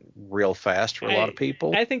happen real fast for a lot of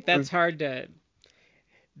people. I think that's hard to.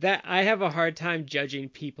 That I have a hard time judging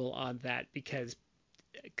people on that because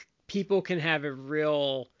people can have a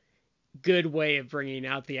real good way of bringing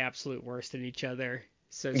out the absolute worst in each other.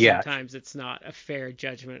 So Yeah. sometimes it's not a fair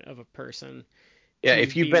judgment of a person. Yeah,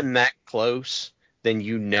 if you've been that close, then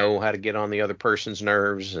you know how to get on the other person's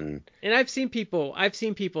nerves. And I've seen people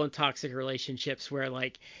in toxic relationships where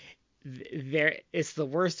like it's the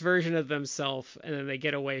worst version of themselves, and then they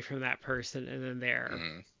get away from that person, and then they're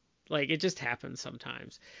like, it just happens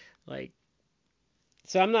sometimes. Like,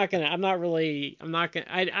 so I've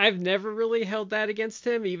never really held that against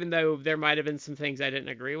him, even though there might have been some things I didn't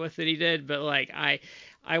agree with that he did, but like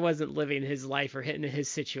I wasn't living his life or hitting his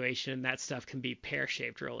situation, and that stuff can be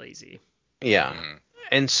pear-shaped real easy. yeah.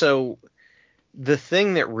 And so the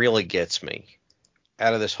thing that really gets me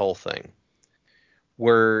out of this whole thing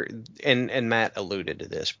were, and Matt alluded to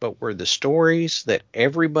this, but were the stories that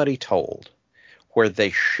everybody told where they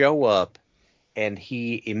show up and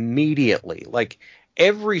he immediately, like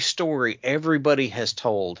every story everybody has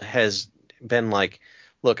told has been like,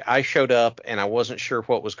 look, I showed up and I wasn't sure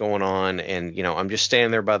what was going on, and I'm just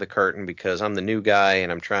standing there by the curtain because I'm the new guy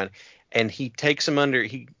and I'm trying, and he takes him under,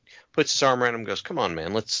 he puts his arm around him and goes, come on,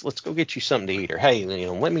 man, let's go get you something to eat, or hey,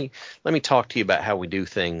 let me talk to you about how we do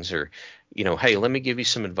things, or hey, let me give you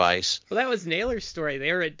some advice. Well, that was Naylor's story.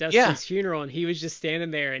 They were at Dustin's funeral, and he was just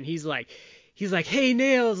standing there, and he's like, hey,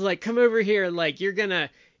 Nails, like, come over here, like, you're gonna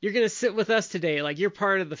sit with us today, like, you're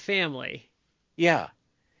part of the family. Yeah.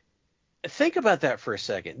 Think about that for a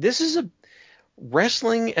second.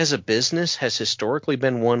 Wrestling as a business has historically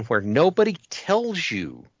been one where nobody tells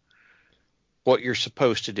you what you're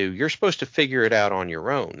supposed to do. You're supposed to figure it out on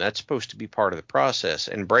your own. That's supposed to be part of the process.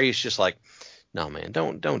 And Bray's just like, no, man,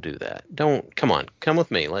 don't do that. Come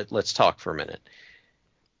with me. Let's talk for a minute.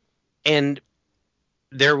 And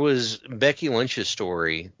there was Becky Lynch's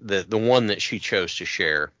story, the one that she chose to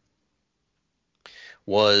share,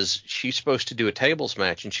 was she's supposed to do a tables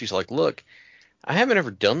match, and she's like, look, I haven't ever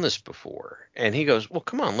done this before. And he goes, well,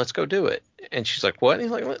 come on, let's go do it. And she's like, what? And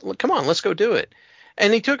he's like, come on, let's go do it.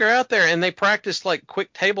 And he took her out there, and they practiced like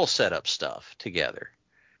quick table setup stuff together.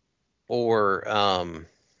 Or,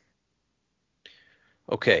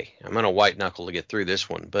 okay, I'm going to white knuckle to get through this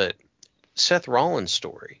one, but Seth Rollins'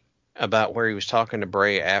 story about where he was talking to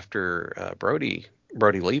Bray after Brody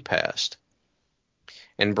Lee passed.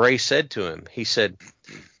 And Bray said to him, he said,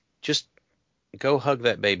 just go hug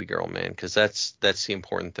that baby girl, man, because that's the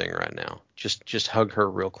important thing right now. Just hug her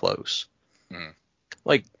real close.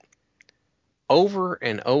 Like, over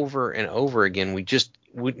and over and over again, we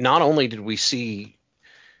not only did we see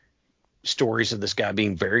stories of this guy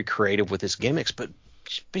being very creative with his gimmicks, but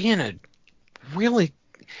just being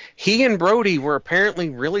he and Brody were apparently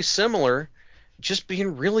really similar, just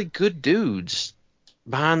being really good dudes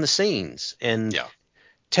behind the scenes. And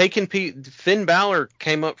Finn Balor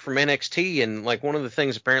came up from NXT, and like one of the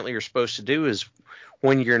things apparently you're supposed to do is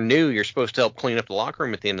when you're new, you're supposed to help clean up the locker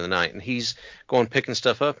room at the end of the night. And he's going picking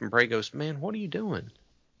stuff up, and Bray goes, man, what are you doing?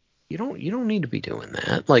 You don't need to be doing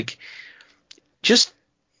that. Like, just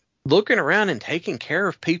looking around and taking care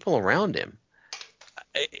of people around him.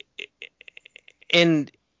 And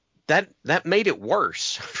that made it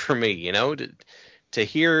worse for me, to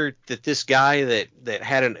hear that this guy that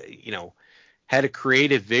had had a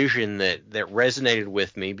creative vision that resonated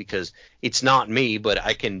with me, because it's not me, but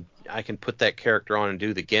I can put that character on and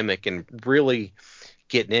do the gimmick, and really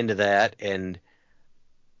getting into that. And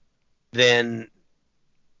then,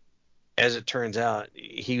 as it turns out,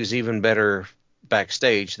 he was even better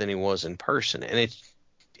backstage than he was in person. And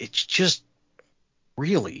it's just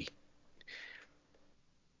really,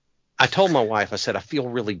 I told my wife, I said,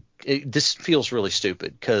 this feels really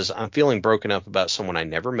stupid, because I'm feeling broken up about someone I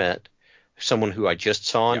never met, someone who I just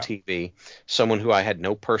saw on TV, someone who I had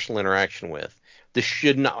no personal interaction with. I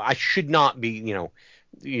should not be,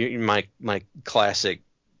 my classic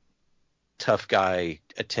tough guy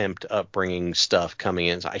attempt upbringing stuff coming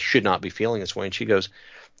in. I should not be feeling this way. And she goes,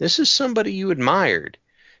 this is somebody you admired.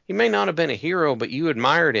 He may not have been a hero, but you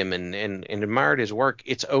admired him and admired his work.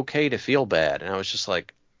 It's okay to feel bad. And I was just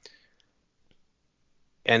like,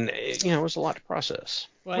 and it was a lot to process.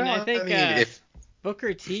 Well, and I think if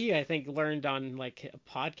Booker T, I think, learned on like a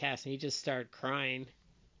podcast, and he just started crying.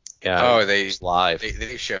 Yeah. They live.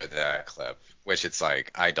 They showed that clip, which it's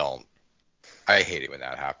like, I hate it when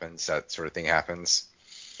that happens. That sort of thing happens.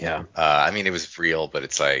 Yeah. I mean, it was real, but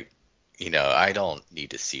it's like, I don't need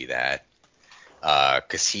to see that.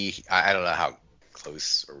 Because I don't know how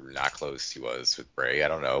close or not close he was with Bray. I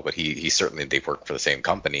don't know, but he certainly, they worked for the same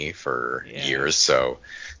company for years, so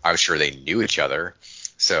I'm sure they knew each other.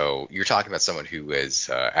 So you're talking about someone who was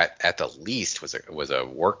at the least was a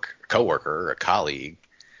coworker, a colleague,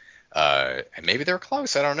 and maybe they were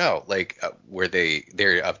close. I don't know. Like were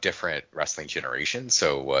they're of different wrestling generations?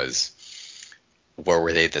 So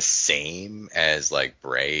were they the same as like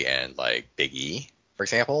Bray and like Big E, for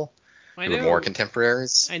example? They were more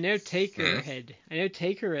contemporaries. I know Taker had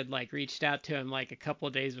like reached out to him like a couple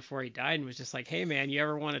of days before he died and was just like, "Hey man, you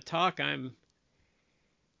ever want to talk? I'm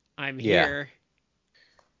here."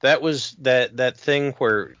 That was that thing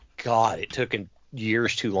where, God, it took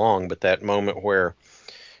years too long, but that moment where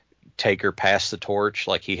Taker passed the torch,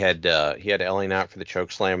 like he had LA Knight for the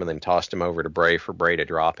choke slam and then tossed him over to Bray for Bray to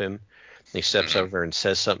drop him. And he steps over and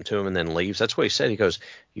says something to him and then leaves. That's what he said. He goes,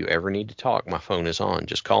 "You ever need to talk, my phone is on.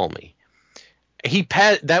 Just call me."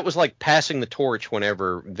 That was like passing the torch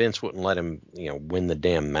whenever Vince wouldn't let him, win the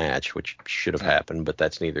damn match, which should have happened, but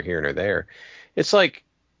that's neither here nor there. It's like,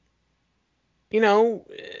 I'm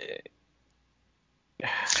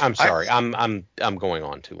sorry, I'm going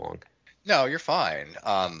on too long. No, you're fine.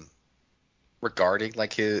 Regarding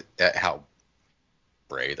like how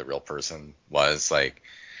Bray, the real person, was like.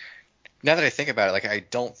 Now that I think about it, like I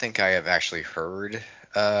don't think I have actually heard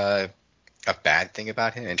a bad thing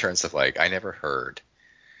about him in terms of like I never heard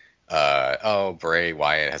Bray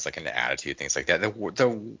Wyatt has like an attitude, things like that.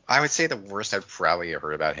 I would say the worst I've probably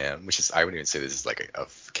heard about him, which is I wouldn't even say this is like a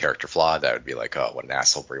character flaw. That would be like, oh, what an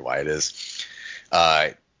asshole Bray Wyatt is.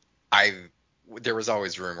 There was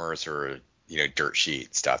always rumors or dirt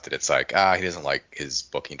sheet stuff that it's like he doesn't like his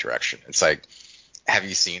booking direction. It's like, have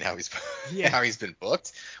you seen how he's been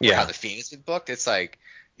booked? Or how the Fiend's been booked? It's like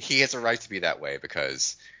he has a right to be that way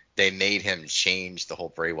because they made him change the whole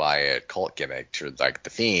Bray Wyatt cult gimmick to like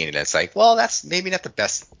the Fiend, and it's like, well, that's maybe not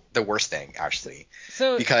the worst thing actually,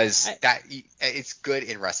 because it's good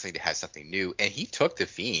in wrestling to have something new, and he took the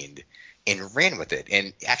Fiend and ran with it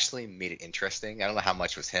and actually made it interesting. I don't know how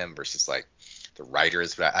much was him versus like the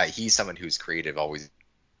writers, but he's someone who's creative, always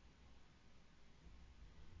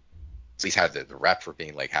at least had the rep for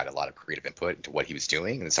being like had a lot of creative input into what he was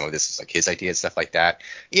doing, and some of this is like his ideas, stuff like that.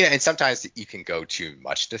 And sometimes you can go too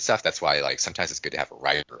much to stuff. That's why like sometimes it's good to have a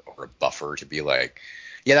writer or a buffer to be like,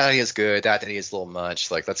 yeah, that idea is good, that idea is a little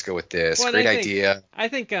much, like let's go with this. Great idea. I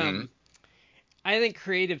think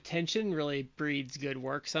creative tension really breeds good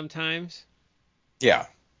work sometimes. Yeah.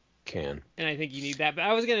 Can. And I think you need that. But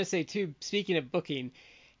I was gonna say too, speaking of booking,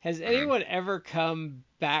 has anyone ever come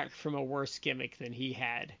back from a worse gimmick than he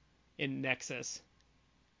had in Nexus?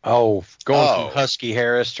 Going from Husky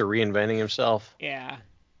Harris to reinventing himself. Yeah.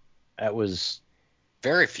 That was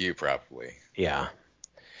very few, probably. Yeah.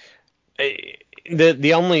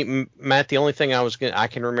 The only thing I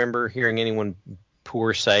can remember hearing anyone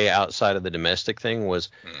poor say outside of the domestic thing was,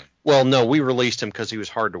 well, no, we released him because he was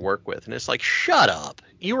hard to work with, and it's like, shut up.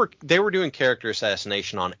 They were doing character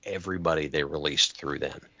assassination on everybody they released through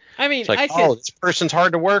then. I mean, it's like, this person's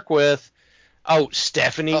hard to work with. Oh,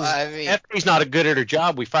 Stephanie's not good at her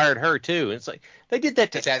job. We fired her too. And it's like they did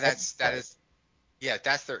that to that's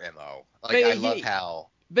their MO. Like I love how.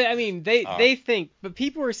 But I mean, they think. But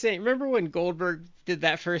people were saying, remember when Goldberg did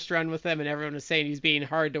that first run with them, and everyone was saying he's being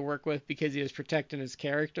hard to work with because he was protecting his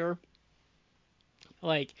character.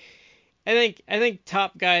 Like, I think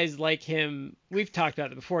top guys like him, we've talked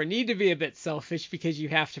about it before, need to be a bit selfish because you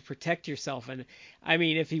have to protect yourself. And I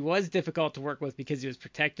mean, if he was difficult to work with because he was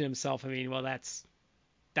protecting himself, I mean, well, that's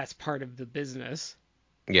part of the business.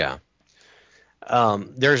 Yeah.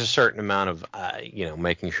 There's a certain amount of,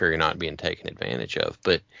 making sure you're not being taken advantage of.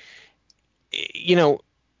 But,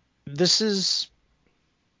 this is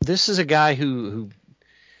a guy who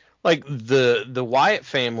like the Wyatt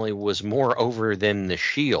family was more over than the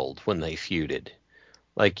Shield when they feuded.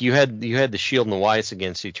 Like you had the Shield and the Wyatts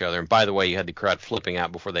against each other, and by the way, you had the crowd flipping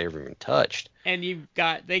out before they ever even touched. And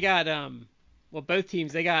both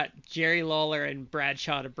teams, they got Jerry Lawler and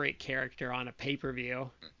Bradshaw to break character on a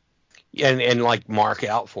pay-per-view. Yeah, and like mark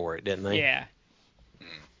out for it, didn't they? Yeah.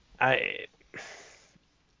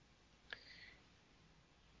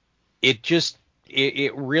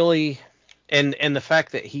 It really, and the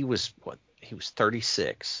fact that he was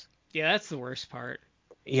 36. Yeah, that's the worst part.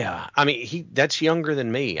 Yeah, I mean that's younger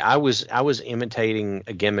than me. I was imitating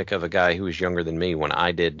a gimmick of a guy who was younger than me when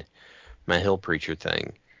I did my Hill Preacher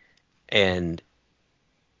thing, and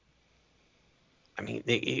I mean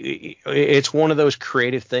it's one of those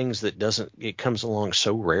creative things that it comes along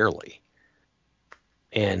so rarely.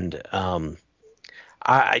 And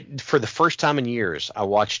I for the first time in years, I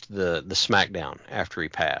watched the SmackDown after he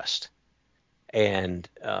passed, and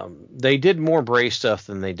they did more Bray stuff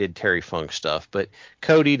than they did Terry Funk stuff. But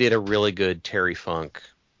Cody did a really good Terry Funk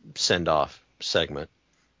send off segment.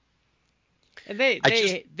 And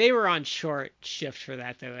they were on short shift for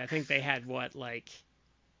that though. I think they had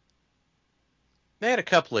they had a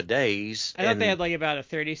couple of days. I thought they had like about a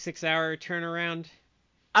 36-hour turnaround.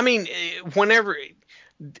 I mean, whenever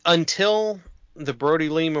until the Brody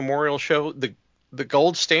Lee Memorial Show, the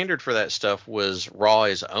gold standard for that stuff was Raw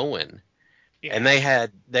is Owen, and they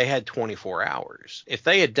had 24 hours. If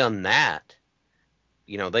they had done that,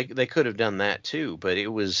 they could have done that too. But it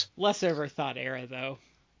was less overthought era though.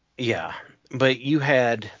 Yeah, but you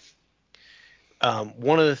had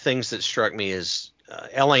one of the things that struck me is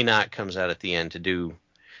LA Knight comes out at the end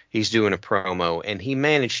he's doing a promo, and he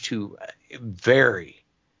managed to very,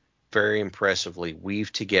 very impressively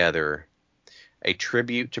weave together a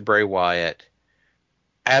tribute to Bray Wyatt,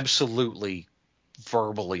 absolutely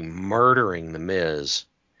verbally murdering The Miz,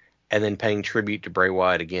 and then paying tribute to Bray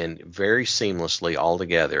Wyatt again very seamlessly all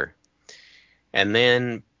together. And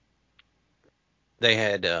then they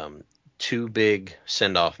had two big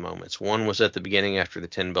send-off moments. One was at the beginning after the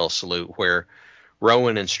 10-bell salute where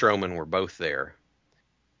Rowan and Strowman were both there.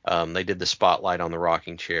 They did the spotlight on the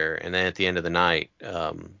rocking chair, and then at the end of the night,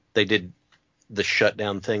 they did the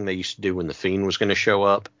shutdown thing they used to do when the Fiend was going to show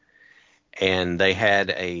up, and they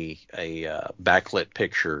had a backlit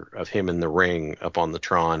picture of him in the ring up on the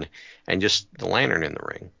Tron, and just the lantern in the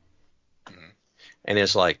ring. Mm-hmm. And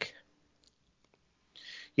it's like,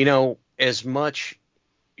 as much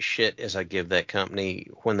shit as I give that company,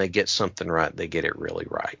 when they get something right, they get it really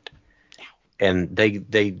right. And they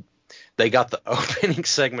got the opening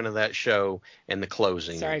segment of that show and the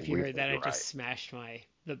closing. Sorry if you really heard that. right. I just smashed my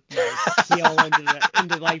heel into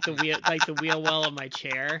the wheel well of my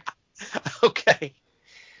chair. Okay.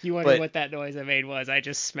 If you wonder what that noise I made was, I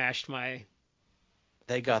just smashed my.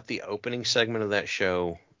 They got the opening segment of that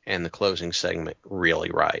show and the closing segment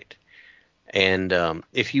really right. And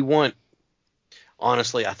if you want,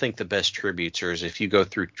 honestly, I think the best tributes are if you go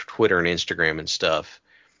through Twitter and Instagram and stuff,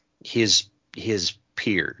 his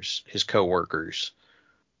peers, his coworkers,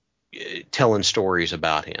 telling stories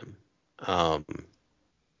about him. I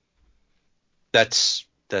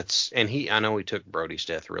know he took Brody's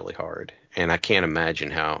death really hard, and I can't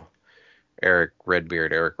imagine how Eric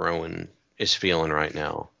Rowan is feeling right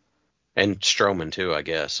now, and Strowman too, I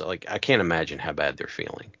guess. Like, I can't imagine how bad they're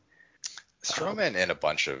feeling. Strowman and a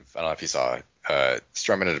bunch of, I don't know if you saw,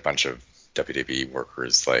 Strowman and a bunch of WWE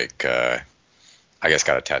workers, I guess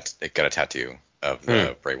got a tattoo of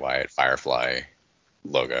the Bray Wyatt Firefly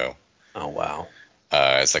logo. Oh, wow.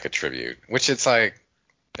 It's like a tribute, which it's like,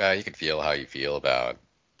 you can feel how you feel about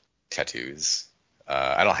tattoos.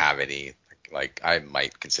 I don't have any, I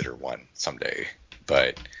might consider one someday,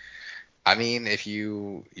 but I mean, if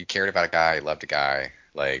you cared about a guy, loved a guy,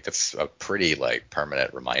 that's a pretty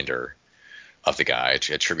permanent reminder of the guy, a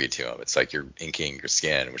tribute to him. It's like you're inking your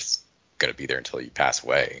skin, which is going to be there until you pass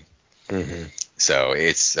away. Mm-hmm. So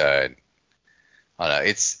it's, I don't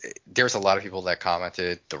know, there's a lot of people that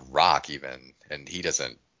commented, The Rock even, and he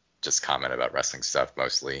doesn't just comment about wrestling stuff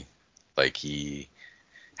mostly. He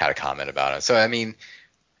had a comment about it. So, I mean,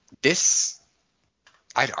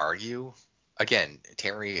 I'd argue, again,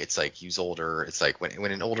 Terry, it's he's older. It's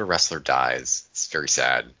when an older wrestler dies, it's very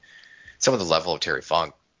sad. Some of the level of Terry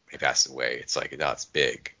Funk, he passed away. It's it's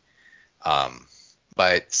big.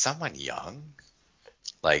 But someone young,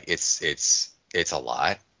 it's a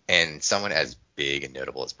lot. And someone as big and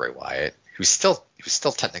notable as Bray Wyatt, who's still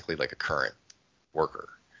technically a current worker.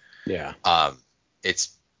 Yeah. It's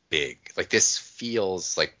big. This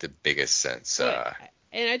feels like the biggest since.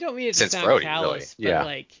 And I don't mean it to since sound Brody, callous,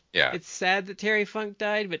 really. But it's sad that Terry Funk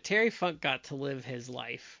died, but Terry Funk got to live his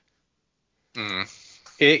life.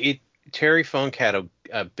 Mm. Terry Funk had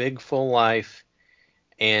a big full life,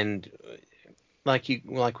 and like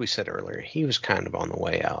we said earlier, he was kind of on the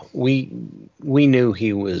way out. We knew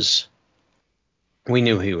he was on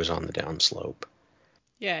the downslope.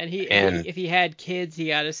 Yeah, and if he had kids, he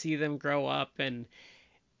got to see them grow up and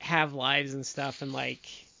have lives and stuff, and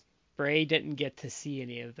Bray didn't get to see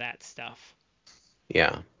any of that stuff.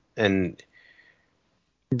 Yeah, and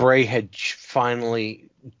Bray had finally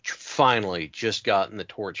just gotten the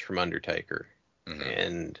torch from Undertaker. Mm-hmm.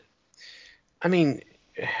 And I mean,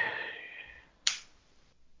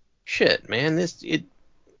 shit, man, it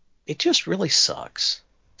just really sucks.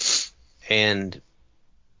 And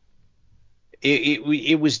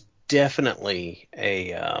it was definitely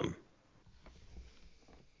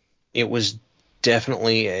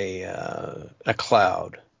definitely a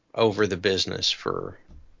cloud over the business for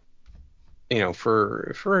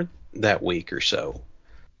for that week or so.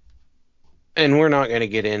 And we're not going to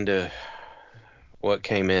get into what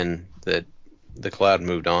came in that the cloud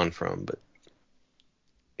moved on from, but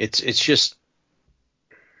it's just,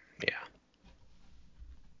 yeah.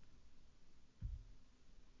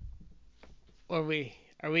 Are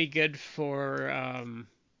we good for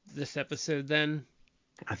this episode then?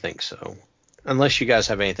 I think so. Unless you guys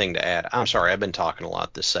have anything to add. I'm sorry, I've been talking a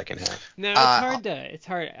lot this second half. No, it's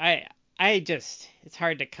hard. It's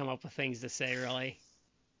hard to come up with things to say, really.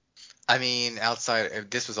 I mean,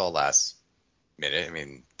 this was all last minute. I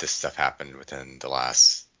mean, this stuff happened within the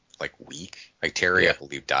last like week. Like Terry, Yeah. I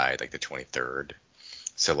believe, died like the 23rd.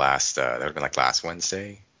 So that would have been like last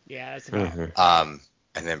Wednesday. Yeah, that's about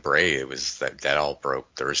And then Bray, it was that all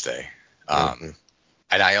broke Thursday. And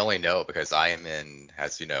I only know because I am in,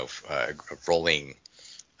 as you know, a rolling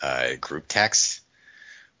group text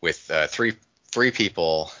with three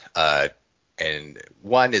people, and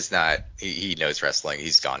one is not. He knows wrestling.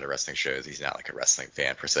 He's gone to wrestling shows. He's not like a wrestling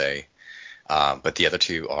fan per se. But the other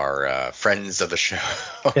two are friends of the show,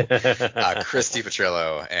 Christy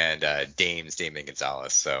Petrillo and Damien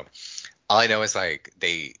Gonzalez. So all I know is like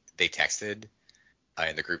they texted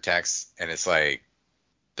in the group text, and it's like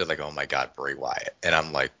they're like, oh my god, Bray Wyatt, and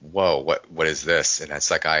I'm like, whoa, what is this? And it's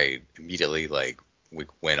like I immediately we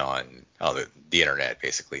went on the internet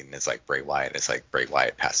basically, and it's like Bray Wyatt. It's like Bray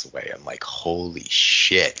Wyatt passed away. I'm like, holy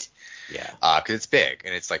shit. Yeah. Because it's big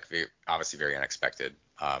and it's like obviously very unexpected.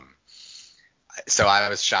 So I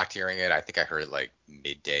was shocked hearing it. I think I heard it like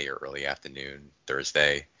midday or early afternoon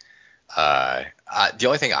Thursday. The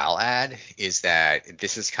only thing I'll add is that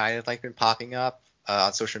this has kind of like been popping up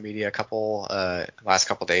on social media last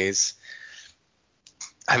couple days.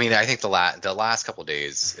 I mean, I think the last couple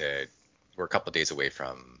days we're a couple days away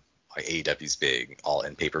from like AEW's big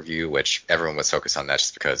all-in pay-per-view, which everyone was focused on that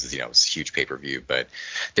just because it's a huge pay-per-view. But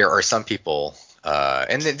there are some people,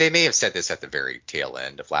 and they may have said this at the very tail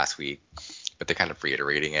end of last week, but they're kind of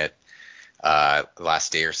reiterating it the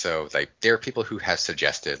last day or so. Like there are people who have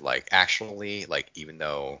suggested like actually like even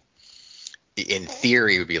though in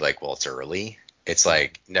theory it would be like, well, it's early. It's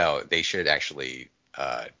like, no, they should actually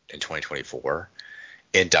in 2024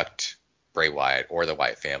 induct Bray Wyatt or the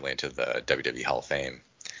Wyatt family into the WWE Hall of Fame.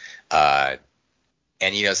 And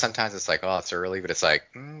sometimes it's like, oh, it's early, but it's like,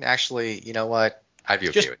 actually, you know what? I'd be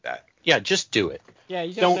okay with that. Yeah, just do it. Yeah,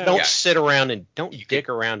 you don't sit around and dick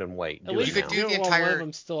around and wait. At least you could do the entire. One of entire.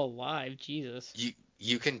 them's still alive. Jesus.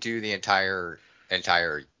 You can do the entire. I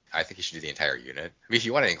think you should do the entire unit. I mean, if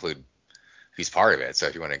you want to include, he's part of it. So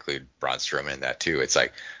if you want to include Braun Strowman in that too, it's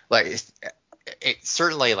like it's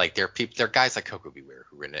certainly like there are guys like Coco Beware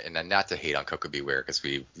who are in it, and not to hate on Coco Beware because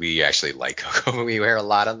we actually like Coco Beware a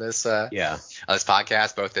lot on this on this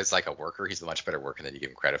podcast. Both as like a worker, he's a much better worker than you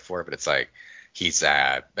give him credit for, but it's like he's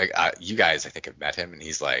you guys I think have met him, and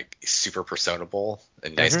he's like super personable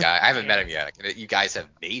and nice guy. I haven't met him yet. You guys have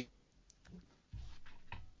made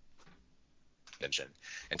attention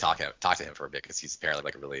and talk to him for a bit because he's apparently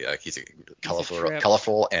like a really he's a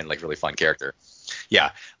colorful and like really fun character.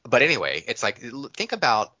 Yeah, but anyway, it's like think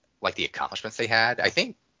about like the accomplishments they had. I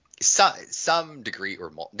think some degree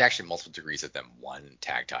or actually multiple degrees of them won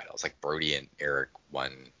tag titles. Like Brody and Eric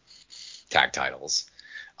won tag titles.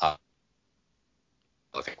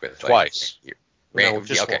 I think with twice.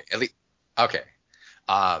 Just okay. At least okay.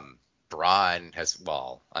 Braun has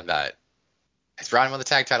I'm not. Has Braun won the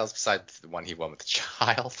tag titles besides the one he won with the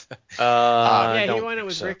child? Yeah, he won it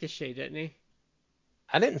with Ricochet, didn't he?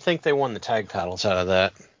 I didn't think they won the tag titles out of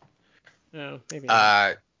that. No, maybe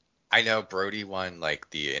not. I know Brody won like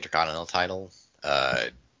the Intercontinental title.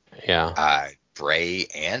 Bray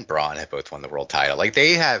and Braun have both won the world title. Like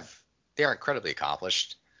they are incredibly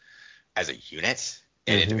accomplished as a unit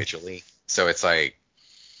and individually. So it's like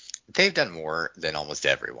they've done more than almost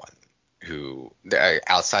everyone who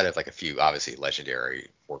outside of like a few obviously legendary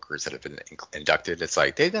workers that have been inducted. It's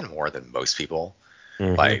like they've done more than most people.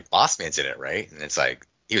 Like Bossman's in it, right? And it's like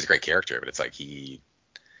he was a great character, but it's like he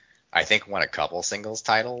I think won a couple singles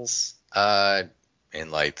titles in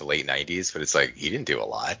like the late 90s, but it's like he didn't do a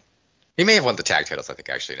lot. He may have won the tag titles, I think,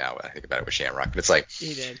 actually, now when I think about it with Shamrock, but it's like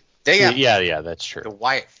he did. Yeah, that's true. The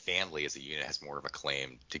Wyatt family as a unit has more of a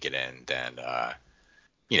claim to get in than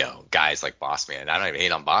guys like Bossman. I don't even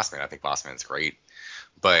hate on Bossman. I think Bossman's great,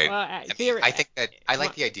 but I think that I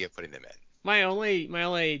like the idea of putting them in. My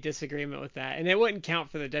only disagreement with that, and it wouldn't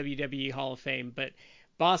count for the WWE Hall of Fame, but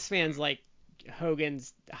Bossman's like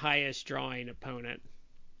Hogan's highest drawing opponent.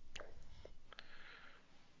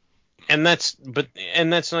 And that's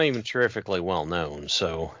not even terrifically well known.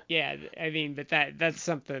 So Yeah, I mean, but that's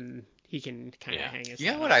something he can kind of hang his You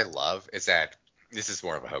know hat what on. I love is that this is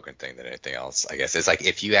more of a Hogan thing than anything else, I guess. It's like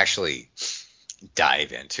if you actually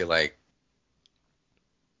dive into like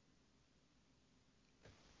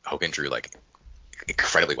Hogan Drew like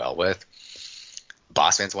incredibly well with.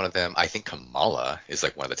 Bossman's one of them. I think Kamala is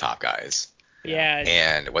like one of the top guys. Yeah,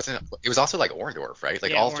 And it was also like Orndorff, right?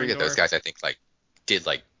 Like yeah, all three of those Orndorff. guys I think like did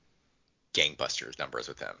like gangbusters numbers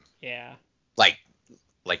with him. Yeah, Like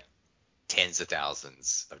tens of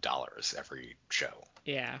thousands of dollars every show.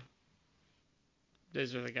 yeah,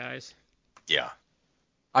 those are the guys. Yeah.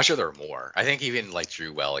 I'm sure there were more. I think even like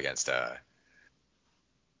drew well against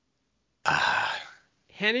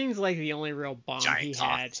Henning's like the only real bomb he Giant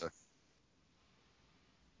had.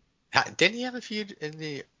 Tom. Didn't he have a feud in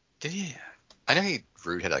the? Did he? I know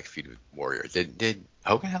Rude had like a feud with Warrior. Did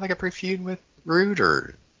Hogan have like a pre-feud with Rude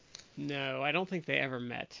or? No, I don't think they ever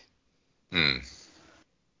met. I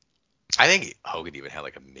think Hogan even had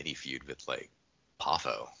like a mini feud with like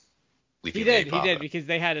Poffo. He did because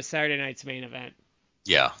they had a Saturday Night's Main Event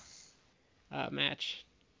Yeah. match.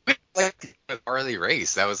 Like with Harley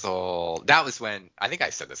Race, that was when I think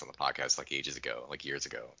I said this on the podcast like ages ago, like years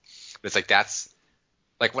ago. But it's like that's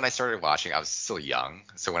like when I started watching, I was still young.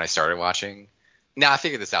 So when I started watching, now I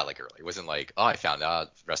figured this out like early. It wasn't like, oh, I found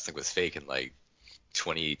out wrestling was fake in like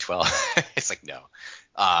 2012. It's like no.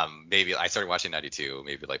 Maybe I started watching 92,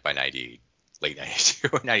 maybe like by 90, late 92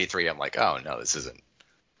 or 93, I'm like, oh no, this isn't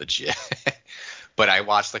legit. But I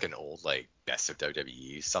watched like an old like best of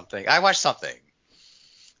WWE something. I watched something.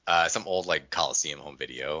 Some old like Coliseum home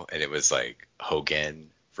video, and it was like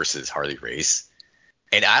Hogan versus Harley Race.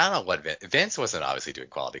 And I don't know what Vince wasn't obviously doing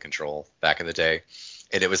quality control back in the day,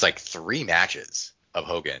 and it was like 3 matches of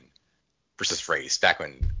Hogan versus Race back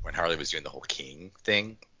when Harley was doing the whole King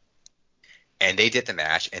thing. And they did the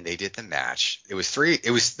match, It was 3.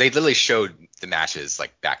 They literally showed the matches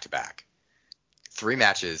like back to back. 3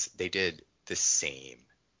 matches. They did the same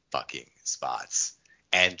fucking spots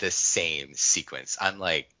and the same sequence. I'm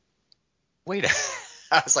like,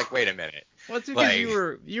 I was like, wait a minute. Well, it's because Like, you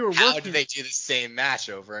were working. How do they do the same match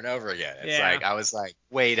over and over again? It's Yeah. like I was like,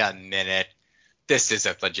 wait a minute, this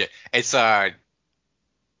isn't legit. It's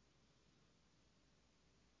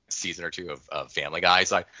season or 2 of Family Guy.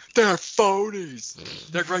 It's like they're phonies.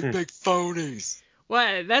 They're great big phonies.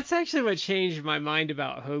 Well, that's actually what changed my mind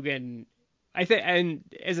about Hogan. I think, and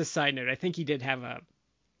as a side note, I think he did have a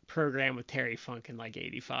program with Terry Funk in like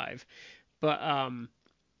 '85, but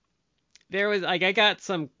there was like I got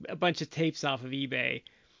a bunch of tapes off of eBay,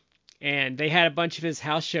 and they had a bunch of his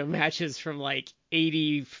house show matches from like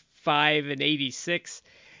 '85 and '86,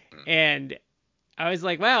 and I was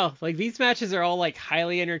like, wow, like these matches are all like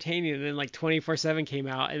highly entertaining. And then like 24/7 came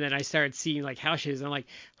out, and then I started seeing like house shows, and I'm like,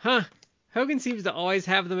 huh, Hogan seems to always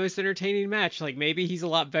have the most entertaining match. Like maybe he's a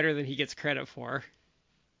lot better than he gets credit for.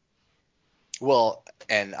 Well,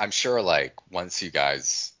 and I'm sure like once you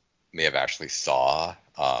guys may have actually saw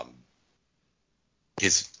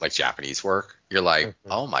his like Japanese work, you're like,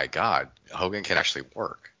 oh my god, Hogan can actually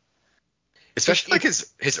work. Especially like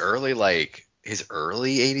his early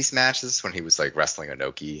 80s matches when he was like wrestling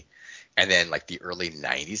Inoki, and then like the early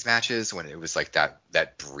 90s matches when it was like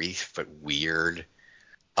that brief but weird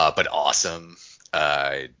but awesome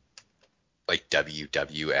like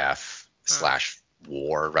WWF /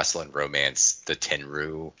 War Wrestling Romance, the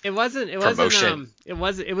Tenru. It wasn't promotion. it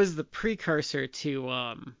was the precursor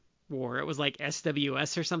to War. It was like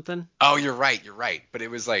SWS or something. Oh, you're right. But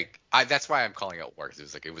it was like that's why I'm calling it War,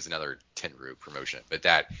 because it was another Tenru promotion. But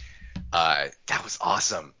that was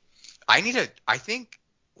awesome. I don't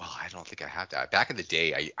think I have that. Back in the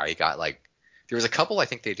day, I got like there was a couple. I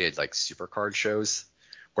think they did like supercard shows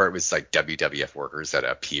where it was like WWF workers that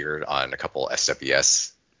appeared on a couple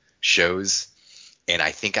SWS shows, and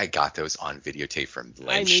I think I got those on videotape from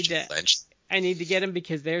Lynch. I need to get them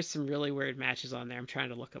because there's some really weird matches on there. I'm trying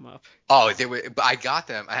to look them up. Oh, but I got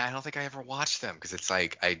them, and I don't think I ever watched them because it's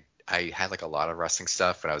like I had like a lot of wrestling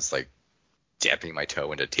stuff, and I was like dipping my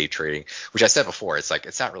toe into tape trading, which I said before. It's like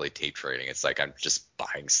it's not really tape trading. It's like I'm just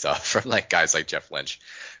buying stuff from like guys like Jeff Lynch.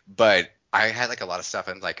 But I had like a lot of stuff,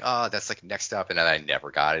 and I'm like, oh, that's like next up, and then I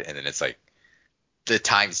never got it, and then it's like the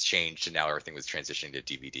times changed, and now everything was transitioning to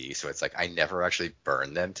DVD. So it's like I never actually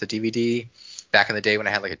burned them to DVD back in the day when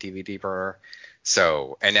I had like a DVD burner.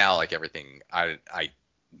 So, and now like everything, I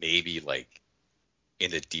maybe like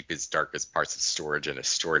in the deepest, darkest parts of storage in a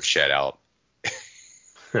storage shed out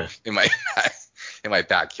in my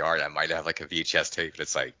backyard, I might have like a VHS tape, but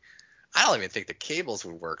it's like I don't even think the cables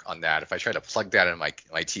would work on that if I tried to plug that in my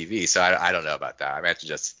TV. So I don't know about that. I might have to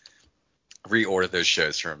just reorder those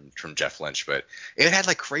shows from Jeff Lynch, but it had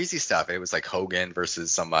like crazy stuff. It was like Hogan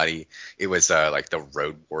versus somebody. It was like the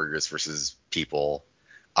Road Warriors versus people.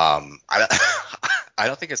 I don't, I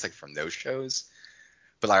don't think it's like from those shows,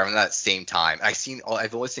 but like around that same time,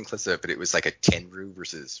 I've always seen clips of it, but it was like a Tenryu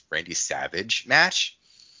versus Randy Savage match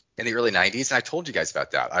in the early 90s, and I told you guys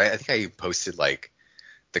about that. I think I posted like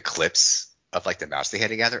the clips of like the match they had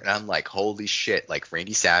together, and I'm like, holy shit, like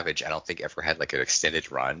Randy Savage I don't think ever had like an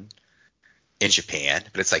extended run in Japan,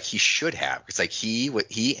 but it's like he should have. It's like he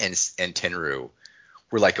and Tenryu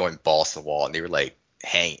were like going balls to the wall, and they were like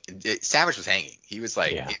Savage was hanging. He was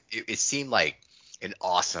like, Yeah. it seemed like an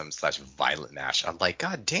awesome / violent match. I'm like,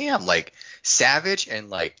 god damn, like Savage and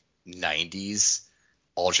like 90s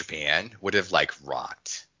All Japan would have like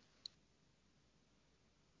rocked.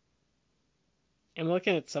 I'm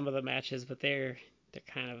looking at some of the matches, but they're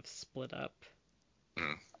kind of split up.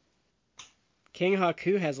 Mm. King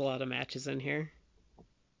Haku has a lot of matches in here.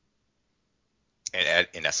 And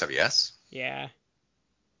in SWS? Yeah.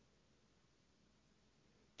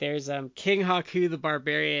 There's King Haku the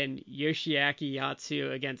Barbarian Yoshiaki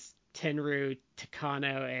Yatsu against Tenryu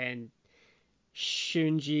Takano and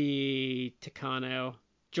Shunji Takano.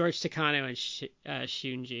 George Takano and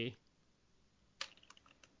Shunji.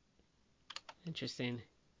 Interesting.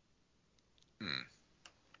 Hmm.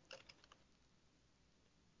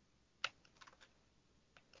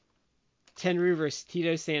 Tenryu versus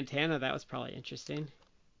Tito Santana. That was probably interesting.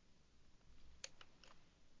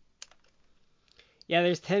 Yeah,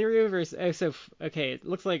 there's Tenryu versus. Okay. It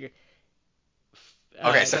looks like.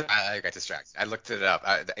 Okay, so I got distracted. I looked it up.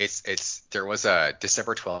 There was a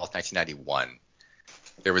December 12th, 1991.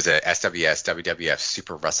 There was a SWS WWF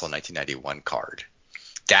Super Wrestle 1991 card.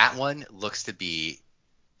 That one looks to be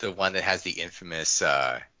the one that has the infamous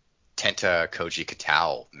Tenta Koji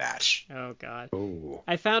Katao match. Oh god. Ooh.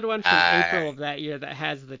 I found one from April of that year that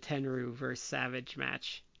has the Tenryu versus Savage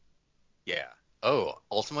match. Yeah. Oh,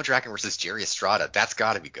 Ultimo Dragon versus Jerry Estrada. That's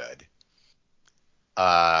got to be good.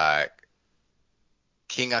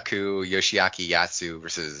 King Aku Yoshiaki Yatsu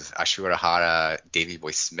versus Ashura Hara Davey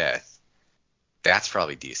Boy Smith. That's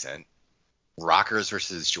probably decent. Rockers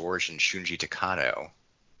versus George and Shunji Takano.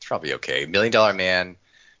 It's probably okay. $1 Million Man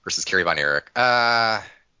versus Kerry Von Erich.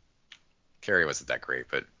 Kerry wasn't that great,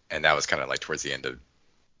 and that was kind of like towards the end of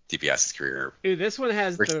DiBiase's career. Ooh, this one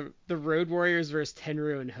has the Road Warriors versus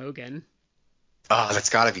Tenryu and Hogan. Oh, that's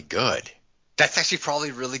got to be good. That's actually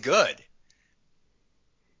probably really good.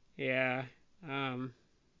 Yeah.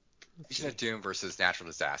 Legion of Doom versus Natural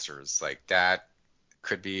Disasters. Like, that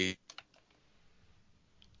could be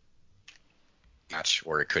match,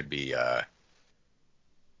 or it could be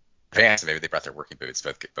Vance. Maybe they brought their working boots,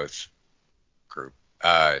 both group.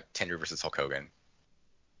 Tenryu versus Hulk Hogan.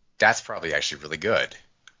 That's probably actually really good.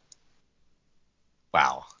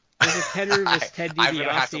 Wow. There's a Tenryu versus Ted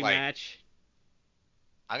DiBiase match.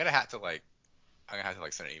 I'm gonna have to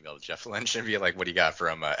send an email to Jeff Lynch and be like, "What do you got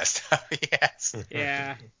from SWS?"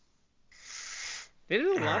 Yeah. They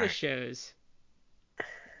did a lot of shows.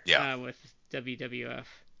 Yeah. With WWF.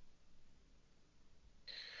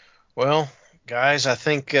 Well, guys, I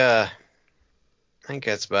think that's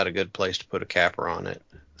about a good place to put a capper on it.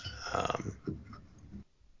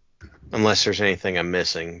 Unless there's anything I'm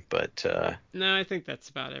missing, but no, I think that's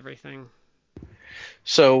about everything.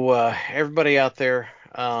 So everybody out there,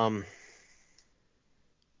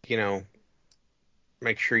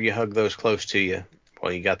 make sure you hug those close to you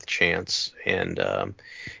while you got the chance. And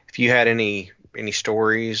if you had any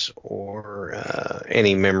stories or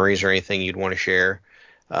any memories or anything you'd want to share,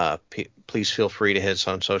 please feel free to hit us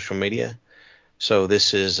on social media. So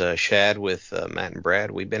this is Shad with Matt and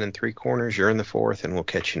Brad. We've been in 3 Corners. You're in the 4th, and we'll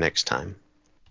catch you next time.